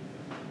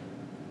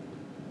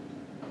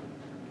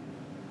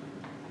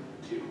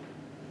 2.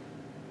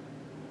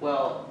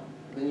 Well,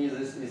 then you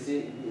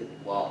see,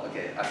 well,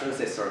 okay, I shouldn't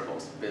say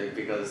circles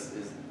because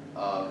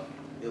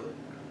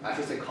I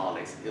should say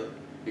conics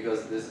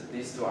because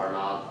these two are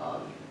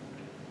not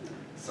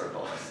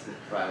circles,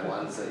 right?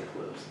 One's an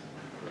eclipse.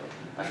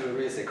 I should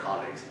really say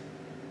conics.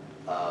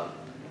 All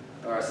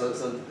right,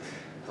 so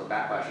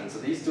back question. So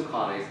these two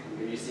conics,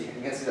 you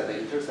can see that they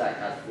intersect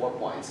at 4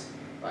 points,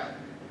 right?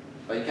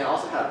 But you can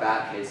also have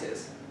bad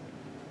cases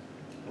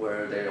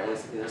where they only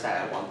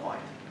intersect at 1 point.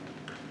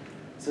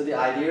 So the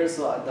idea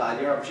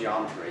of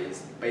geometry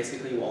is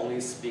basically we only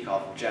speak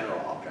of general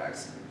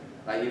objects.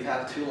 Like if you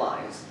have two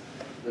lines,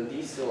 then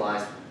these two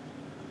lines.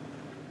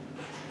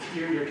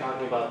 You're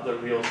talking about the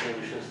real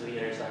solutions to the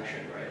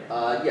intersection,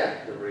 right?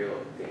 Yeah, the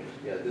real thing.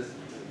 Yeah,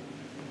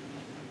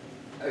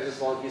 I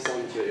just want to give some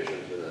intuition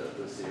to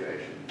the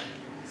situation.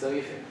 So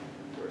if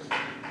first,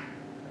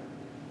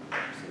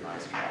 it's a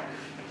nice job.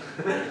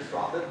 Just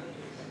drop it.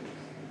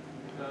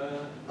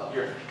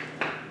 Here.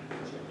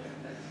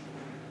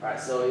 All right.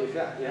 So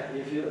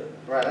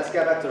right, let's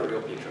get back to the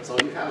real picture. So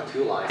you have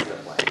two lines in the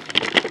plane,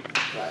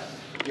 right?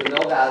 You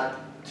know that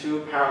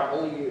two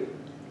parallel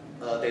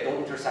they don't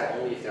intersect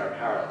only if they are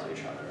parallel to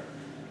each other.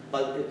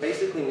 But it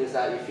basically means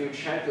that if you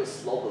change the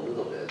slope a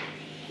little bit,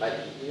 like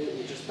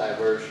you just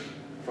diverge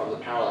from the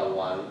parallel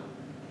one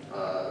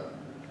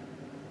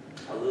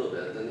a little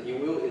bit, then you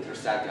will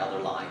intersect the other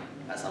line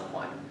at some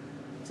point.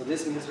 So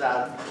this means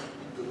that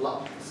the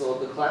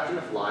collection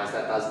of lines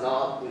that does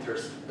not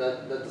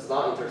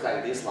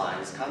intersect this line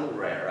is kind of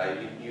rare, right?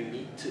 You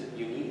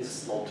need this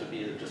slope to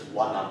be just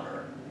one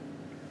number.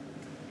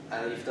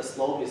 And if the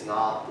slope is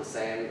not the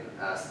same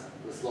as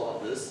the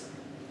slope of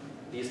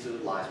these two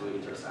lines will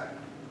intersect.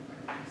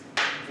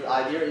 The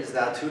idea is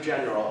that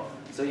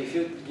so if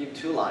you give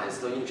two lines,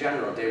 so in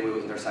general they will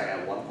intersect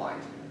at 1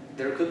 point.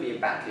 There could be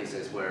bad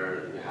cases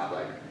where you have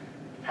like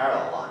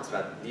parallel lines,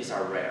 but these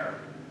are rare.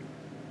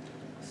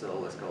 So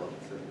let's go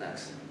to the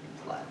next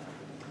slide.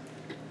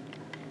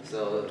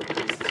 So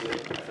these two,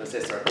 let's say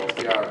circles,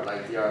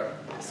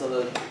 so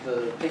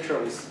the picture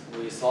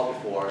we saw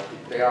before,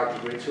 they are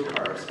degree 2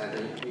 curves, and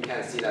then you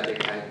can see that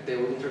they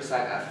will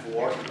intersect at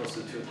 4 equals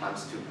to 2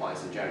 times 2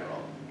 points in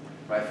general.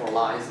 Right, for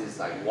lines it's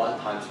like 1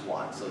 times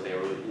 1, so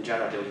in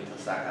general they will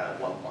intersect at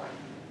 1 point.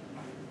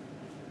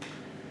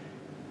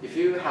 If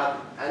you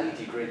have any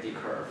degree D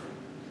curve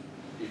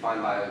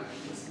defined by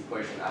this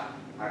equation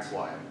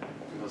xy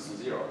equals to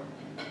 0,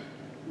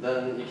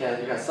 then you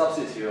can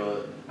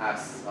substitute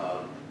x.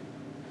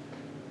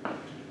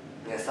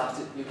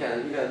 You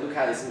can look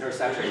at this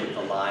intersection with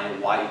the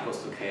line y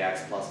equals to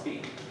kx plus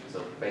b.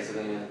 So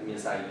basically it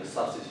means that you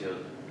substitute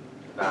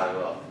the value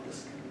of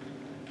this.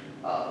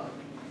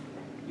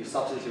 You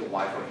substitute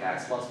y for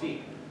kx plus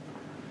b.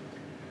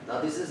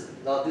 Now this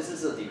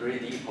is a degree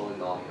D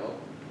polynomial.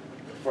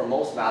 For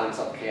most values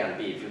of k and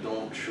b, if you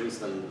don't choose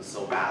them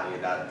so badly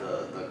that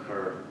the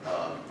curve,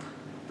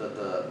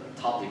 the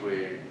top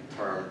degree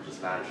term just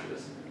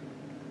vanishes.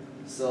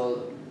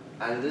 So,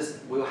 and this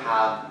will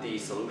have the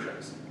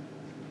solutions.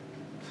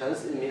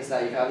 Hence, it means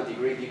that if you have a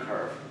degree D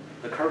curve,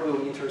 the curve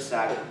will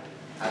intersect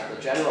at the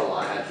general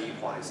line at d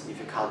points if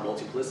you count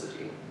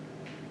multiplicity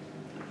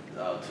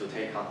to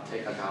take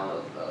account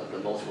of the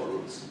multiple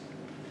roots.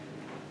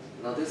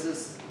 Now this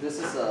is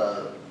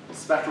a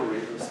special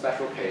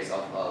case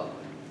of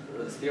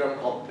this theorem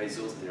called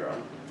Bézout's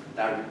theorem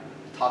that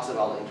talks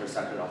about the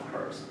intersection of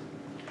curves,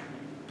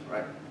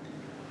 right?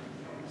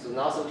 So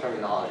now some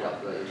terminology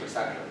of the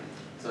intersection.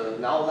 So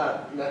now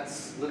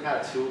let's look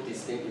at two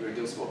distinct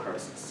irreducible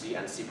curves, C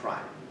and C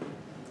prime.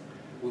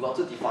 We want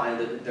to define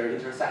their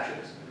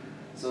intersections.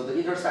 So the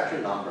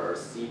intersection number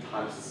C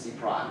times C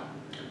prime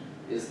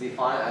is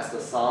defined as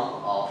the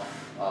sum of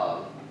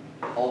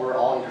over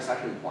all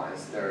intersection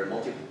points, the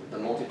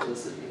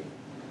multiplicity,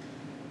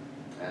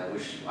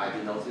 which I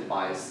denoted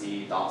by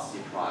C dot C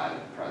prime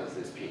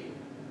parentheses P.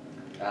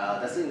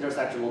 That's the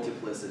intersection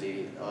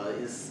multiplicity.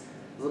 Is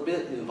a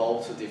bit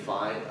involved to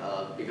define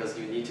because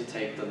you need to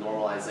take the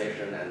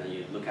normalization and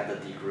you look at the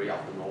degree of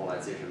the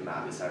normalization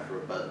map, etc.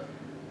 But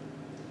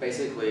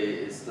basically,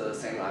 it's the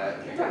same.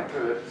 You can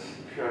do it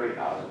purely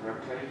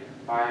algebraically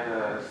by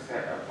the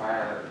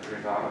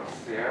result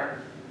of CR.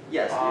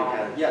 Yes, you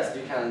can. Yes,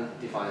 you can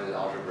define it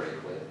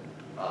algebraically,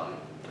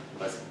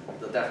 but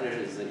the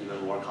definition is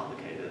even more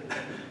complicated.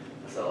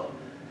 so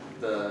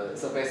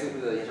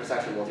basically, the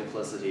intersection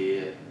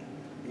multiplicity.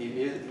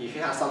 If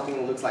you have something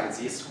that looks like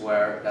z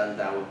squared, then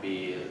that would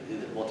be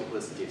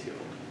multiplicity too.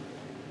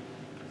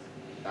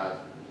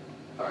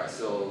 Alright,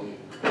 so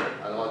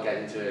I don't want to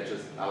get into it,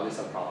 just I'll list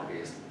some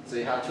properties. So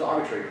you have two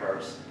arbitrary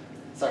curves,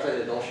 such that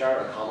they don't share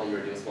a common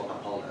irreducible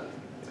component.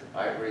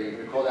 Right?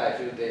 Recall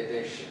that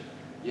if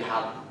you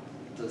have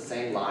the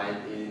same line,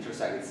 it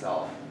intersect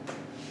itself,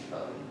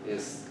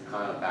 is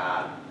kind of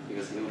bad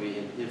because it will be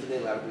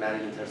infinitely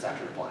many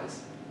intersection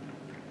points.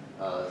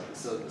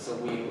 So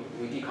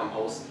we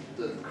decompose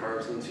the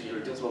curves into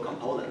irreducible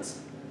components,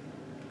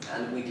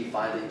 and we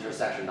define the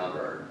intersection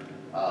number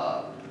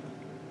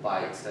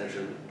by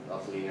extension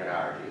of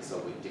linearity. So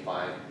we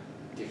define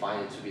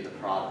it to be the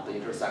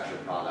intersection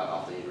product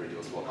of the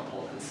irreducible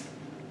components.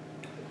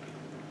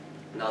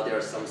 Now there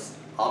are some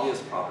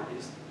obvious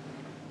properties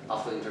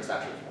of the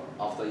intersection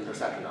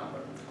number.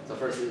 So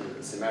first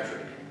is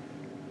symmetric.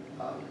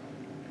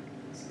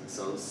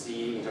 So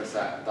C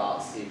intersect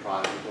dot C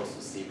prime equals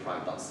to C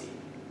prime dot C.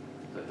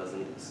 So it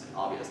doesn't, it's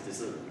obvious.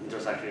 This is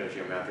intersection of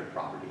geometric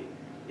property.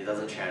 It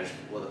doesn't change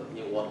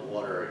in what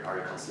order are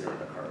you considering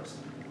the curves.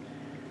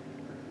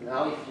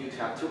 Now if you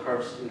have two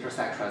curves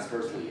intersect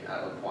transversely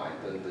at a point,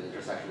 then the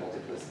intersection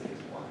multiplicity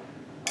is 1.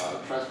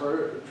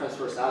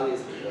 Transversality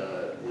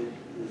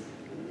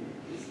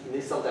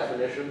needs some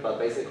definition, but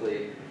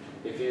basically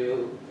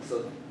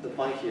so the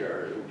point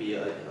here would be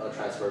a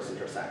transverse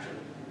intersection.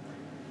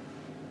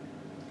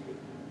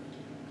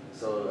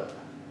 So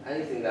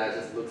anything that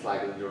just looks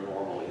like your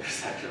normal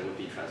intersection would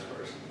be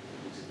transverse.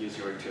 You just use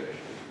your intuition.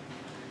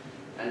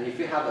 And if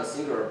you have a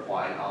singular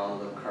point on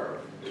the curve,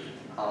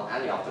 on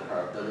any of the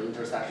curve, then the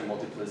intersection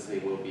multiplicity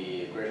will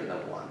be greater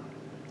than 1.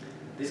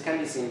 This can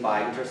be seen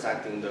by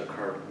intersecting the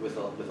curve with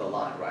a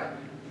line, right?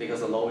 Because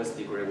the lowest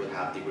degree would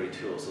have degree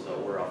 2, so the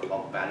order of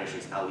vanish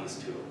is at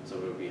least 2, so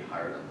it will be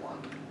higher than 1.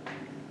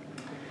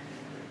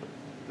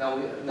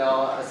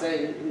 Now I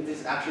say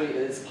this actually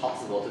is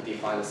possible to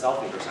define the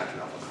self-intersection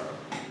of a curve.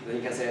 Then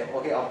you can say,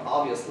 okay,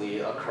 obviously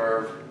a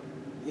curve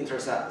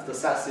the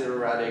set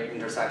theoretic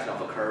intersection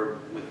of a curve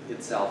with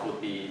itself would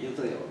be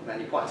infinitely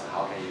many points.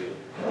 How can you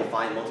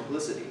define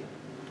multiplicity?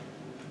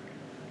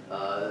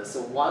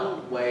 So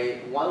one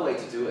way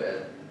to do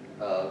it,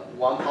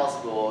 one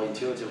possible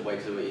intuitive way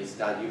to do it is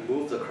that you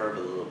move the curve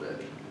a little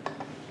bit.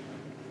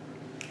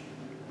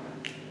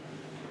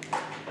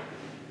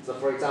 So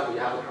for example, you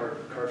have a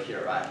curve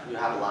here, right? You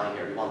have a line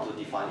here. You want to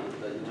define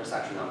the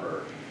intersection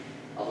number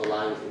of the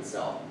line with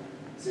itself.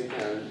 So you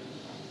can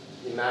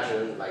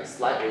imagine like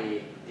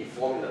slightly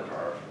deforming the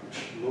curve,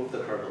 move the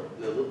curve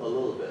a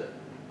little bit,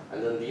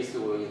 and then these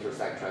two will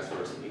intersect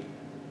transversely.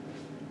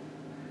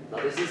 Now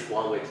this is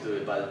one way to do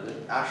it, but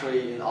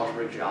actually in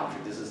algebraic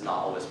geometry, this is not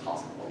always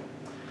possible.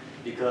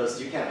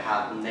 Because you can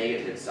have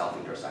negative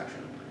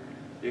self-intersection.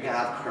 You can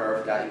have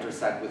curve that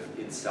intersect with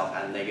itself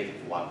at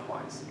 -1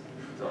 points.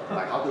 So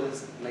like how does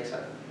this make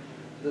sense?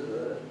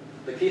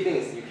 The key thing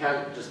is you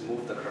can't just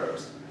move the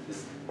curves.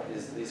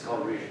 It's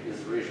called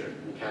rigid.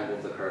 You can't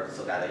move the curves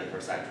so that they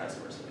intersect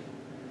transversely.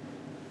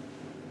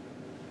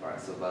 Alright,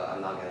 so but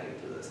I'm not getting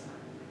into this.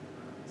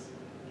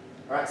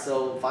 Alright,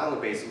 so finally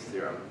Bézout's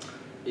theorem.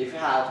 If you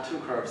have two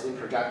curves in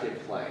projective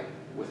plane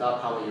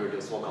without common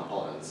irreducible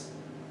components,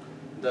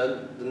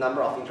 then the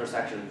number of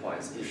intersection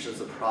points is just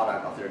the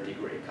product of their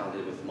degree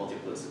counted with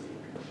multiplicity.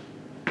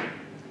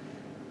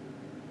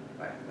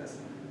 Right, that's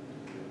the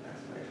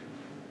explanation.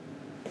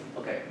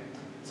 Okay,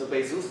 so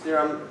Bézout's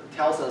theorem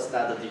tells us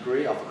that the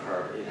degree of a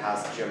curve, it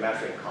has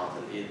geometric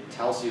content. It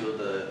tells you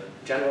the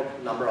general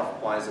number of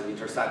points of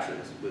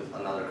intersections with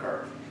another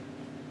curve.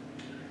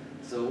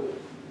 So,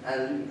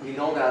 and we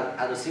know that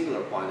at a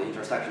singular point, the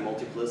intersection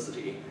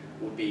multiplicity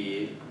would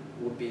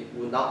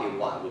not be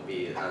 1, would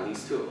be at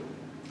least 2.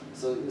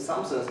 So in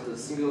some sense, the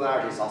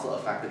singularities also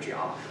affect the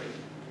geometry.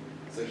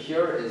 So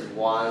here is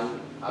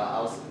one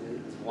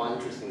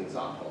interesting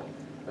example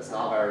that's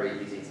not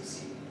very easy to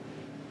see.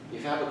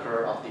 If you have a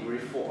curve of degree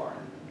 4,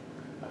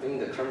 I think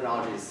the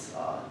terminology is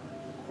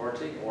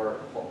quartic or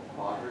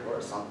quadric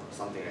or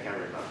something, I can't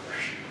remember.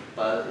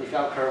 But if you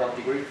have a curve of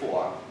degree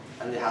 4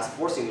 and it has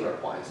 4 singular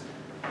points,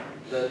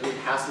 then it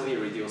has to be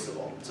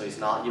reducible, so it's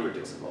not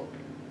irreducible.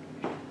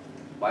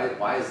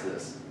 Why is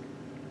this?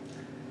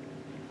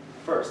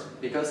 First,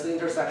 because the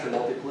intersection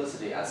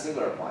multiplicity at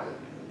singular point,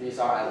 these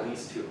are at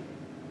least 2.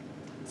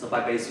 So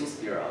by Bezout's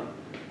theorem,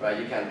 right,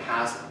 you can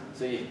pass,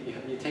 so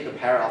you take a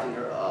pair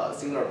of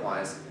singular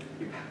points,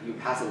 you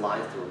pass a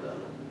line through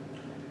them.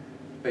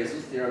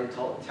 Bezout's theorem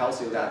tells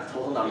you that the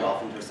total number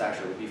of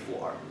intersections would be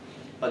 4,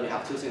 but you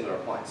have 2 singular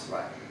points,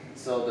 right?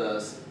 So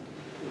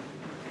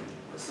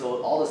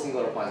all the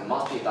singular points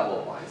must be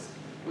double points,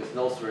 with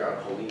no 3 are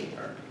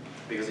collinear.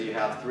 Because you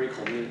have 3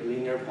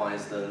 collinear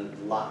points, then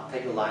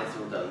take a line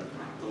through them.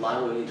 The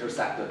line will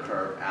intersect the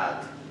curve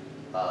at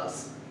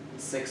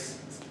 6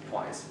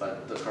 points,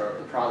 but the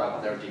product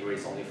of their degree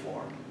is only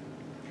 4.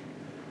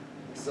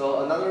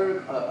 So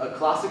a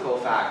classical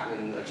fact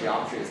in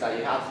geometry is that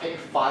you have to take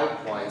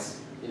 5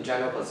 points in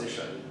general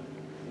position,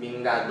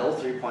 meaning that no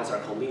 3 points are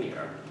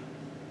collinear.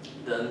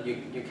 Then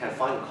you can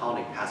find a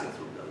conic passing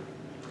through them.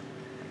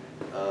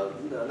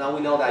 Now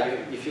we know that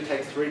if you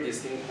take 3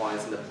 distinct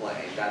points in the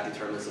plane, that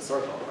determines a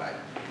circle, right?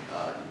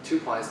 2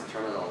 points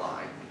determine a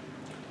line.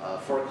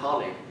 For a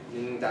conic,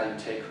 meaning that you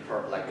take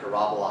like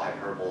parabola,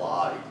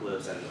 hyperbola,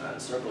 ellipse,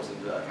 and circles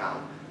into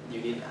account,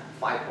 you need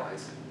 5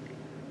 points.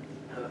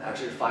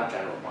 Actually 5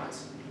 general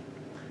points.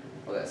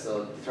 Okay,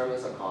 so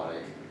determines a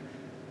conic.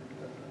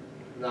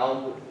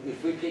 Now,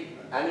 if we pick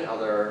any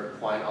other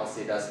point on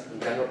C that's in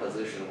general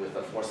position with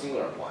the 4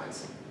 singular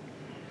points,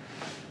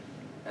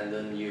 and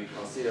then you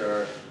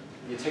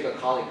take a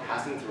conic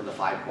passing through the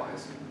 5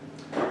 points.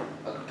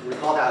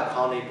 Recall that a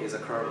conic is a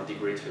curve of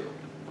degree 2.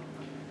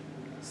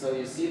 So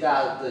you see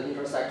that the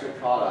intersection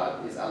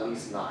product is at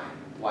least 9.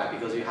 Why?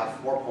 Because you have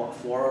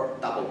 4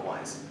 double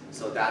points.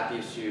 So that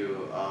gives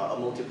you a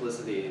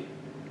multiplicity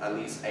at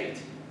least 8.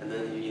 And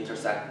then you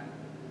intersect,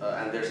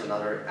 and there's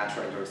another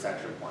extra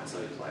intersection point, so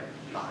it's like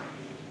 9.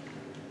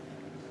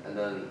 And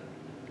then,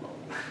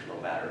 no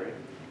battery.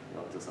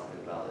 Do something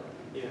about it.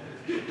 Yeah,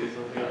 do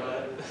something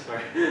about it.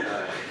 Sorry.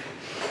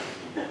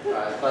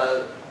 Right,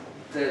 but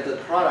the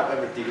product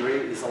of a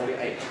degree is only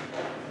 8.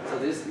 So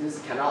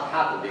this cannot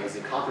happen because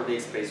it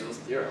contradicts Bezout's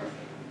theorem,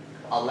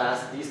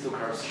 unless these 2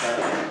 curves share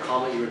a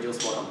common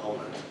irreducible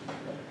component.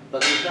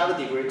 But if you have a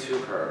degree 2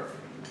 curve,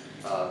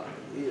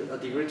 a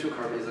degree 2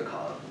 curve is a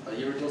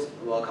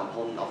irreducible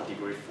component of a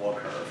degree 4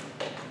 curve,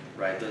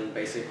 right? Then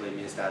basically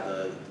means that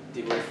the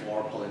degree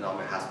 4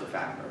 polynomial has to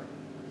factor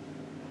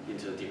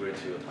into degree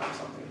 2 times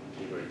something,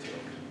 degree 2.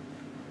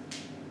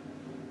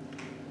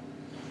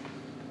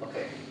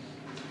 Okay.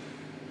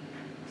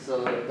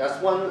 So that's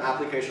one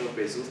application of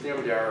Bezout's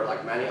theorem. There are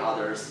like many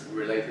others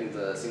relating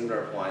the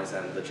singular points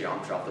and the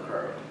geometry of the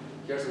curve.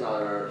 Here's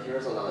another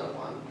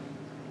one.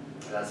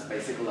 That's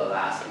basically the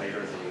last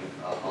major thing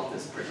of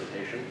this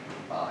presentation.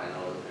 I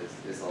know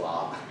it's a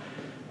lot,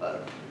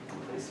 but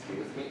please be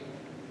with me.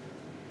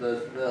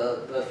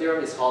 The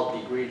theorem is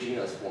called degree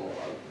genus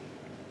formula.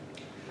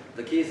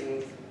 The key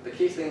thing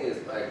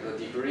is like the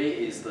degree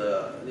is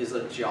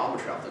the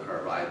geometry of the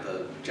curve, right?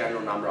 The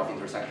general number of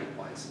intersection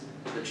points.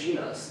 The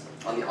genus,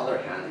 on the other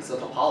hand, is the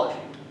topology.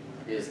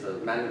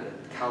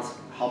 Counts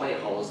how many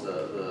holes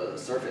the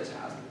surface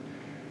has,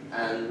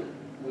 and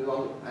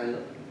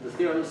the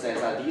theorem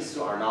says that these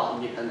 2 are not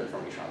independent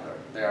from each other.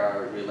 They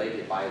are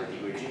related by the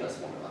degree genus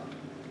formula.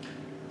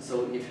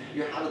 So if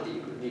you have a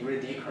degree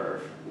D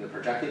curve in the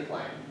projected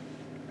plane,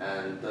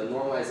 and the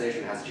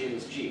normalization has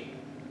genus G,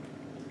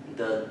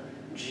 the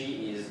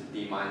G is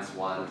d minus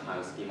 1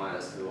 times d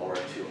minus 2 over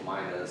 2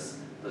 minus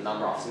the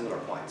number of singular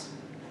points.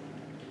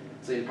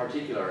 So in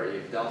particular,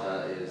 if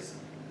delta is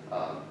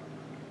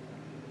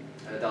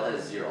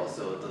 0,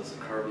 so the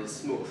curve is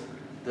smooth,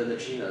 then the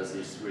genus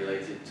is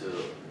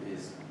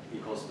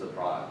equals to the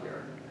product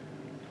here.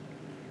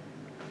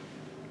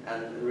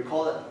 And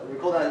recall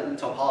that in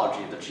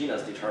topology, the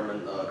genus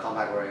determines the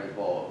compact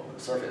variable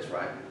surface,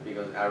 right?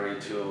 Because every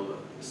 2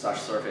 such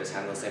surface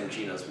having the same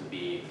genus would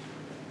be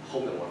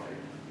homeomorphic.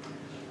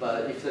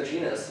 But if the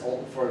genus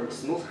for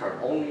smooth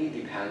curve only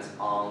depends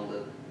on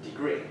the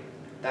degree,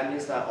 that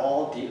means that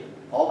all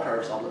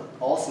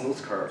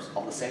smooth curves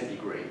of the same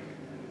degree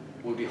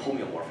will be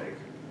homeomorphic.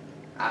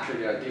 Actually,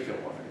 they are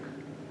diffeomorphic,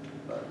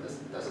 but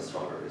that's a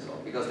stronger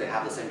result because they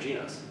have the same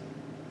genus.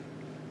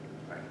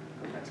 Right.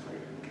 Next page.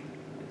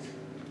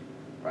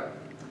 Right.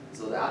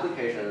 So the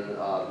application,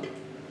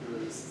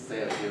 let's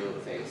say a few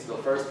things. So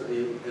first,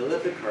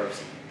 elliptic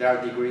curves, they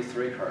are degree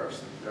 3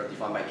 curves. They're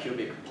defined by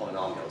cubic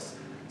polynomials.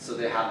 So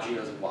they have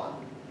genus 1.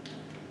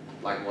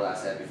 Like what I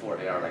said before,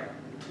 they are like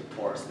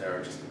torus.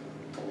 They're just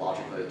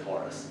logically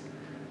torus.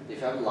 If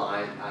you have a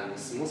line and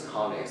smooth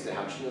conics, they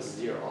have genus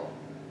 0.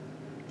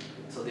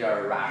 So they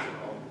are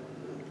rational.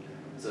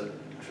 So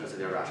I should say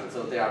they're rational.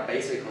 So they are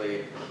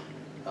basically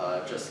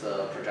just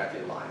a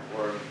projected line,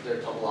 or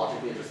they're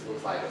topologically just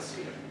looks like a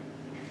sphere.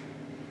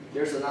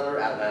 There's another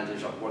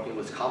advantage of working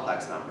with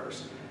complex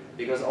numbers,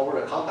 because over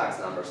the complex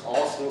numbers,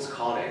 all smooth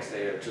conics,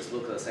 they just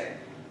look the same.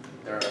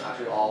 they're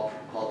actually all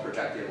called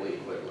projectively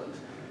equivalent.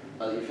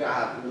 But if you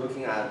are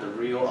looking at the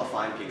real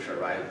affine picture,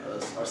 right,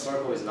 a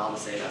circle is not the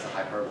same as a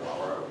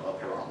hyperbola or a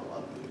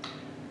parabola.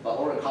 But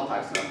over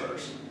complex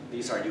numbers,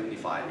 these are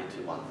unified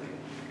into one thing.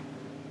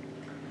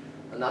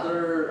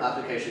 Another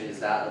application is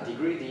that a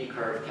degree D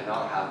curve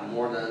cannot have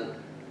more than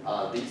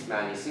these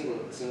many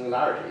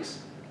singularities.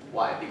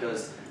 Why?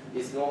 Because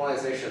its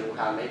normalization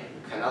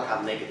cannot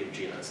have negative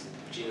genus.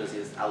 Genus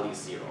is at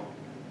least 0.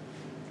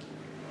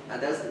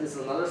 And that's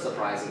another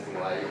surprising thing,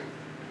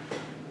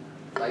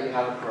 like you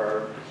have a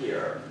curve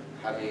here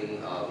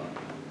having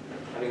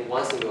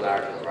one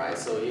singularity, right?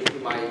 So you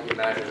might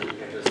imagine that you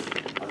can just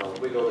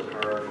wiggle the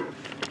curve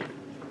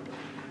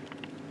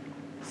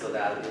so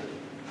that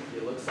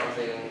it looks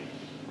something,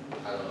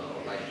 I don't know,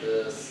 like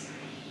this.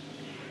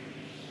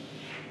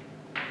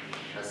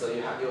 And so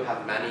you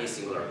have many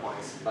singular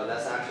points, but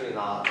that's actually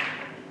not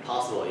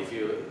possible if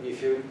you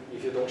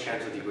don't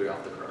change the degree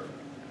of the curve.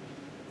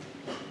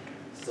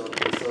 So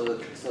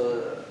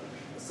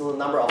the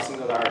number of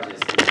singularities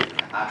is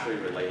actually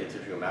related to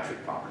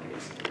geometric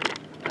properties,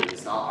 and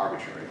it's not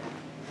arbitrary.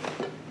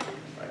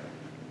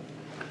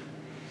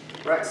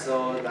 Right,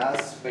 so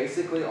that's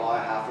basically all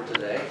I have for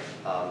today.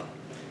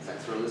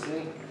 Thanks for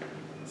listening.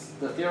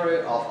 The theory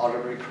of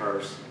algebraic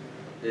curves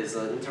is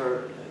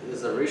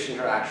a rich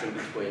interaction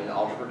between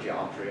algebra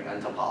geometry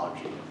and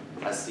topology,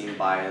 as seen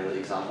by the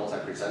examples I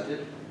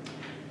presented.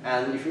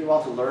 And if you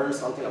want to learn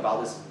something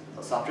about this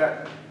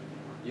subject,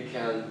 you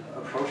can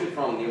approach it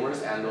from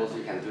numerous angles.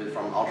 You can do it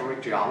from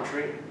algebraic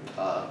geometry,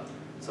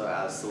 so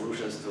as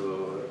solutions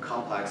to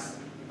complex,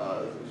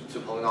 to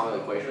polynomial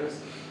equations,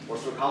 or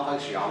through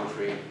complex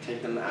geometry,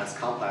 take them as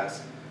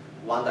complex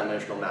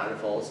one-dimensional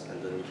manifolds,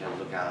 and then you can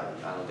look at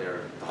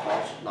their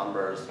Hodge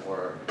numbers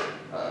or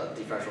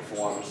differential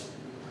forms.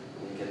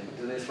 You can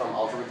do this from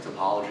algebraic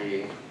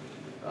topology,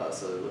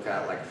 so look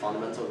at like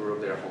fundamental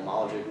group, their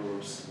homology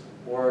groups,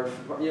 or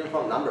even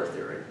from number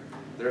theory.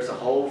 There's a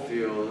whole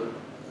field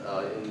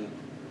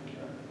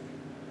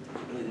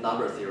in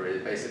number theory.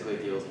 It basically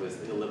deals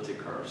with elliptic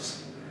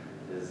curves.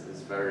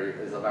 It's a very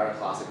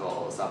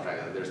classical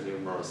subject, and there's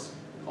numerous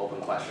open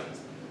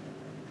questions.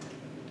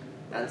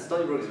 And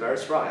Stony Brook is very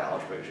strong at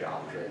algebraic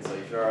geometry, and so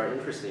if you are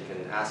interested, you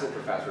can ask your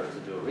professor to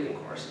do a reading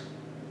course.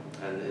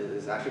 And it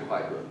is actually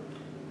quite good.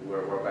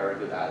 We're very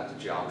good at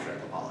geometry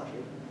and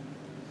topology.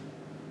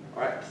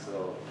 All right,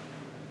 so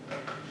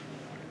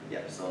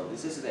yeah, so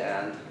this is the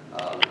end.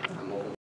 I'm open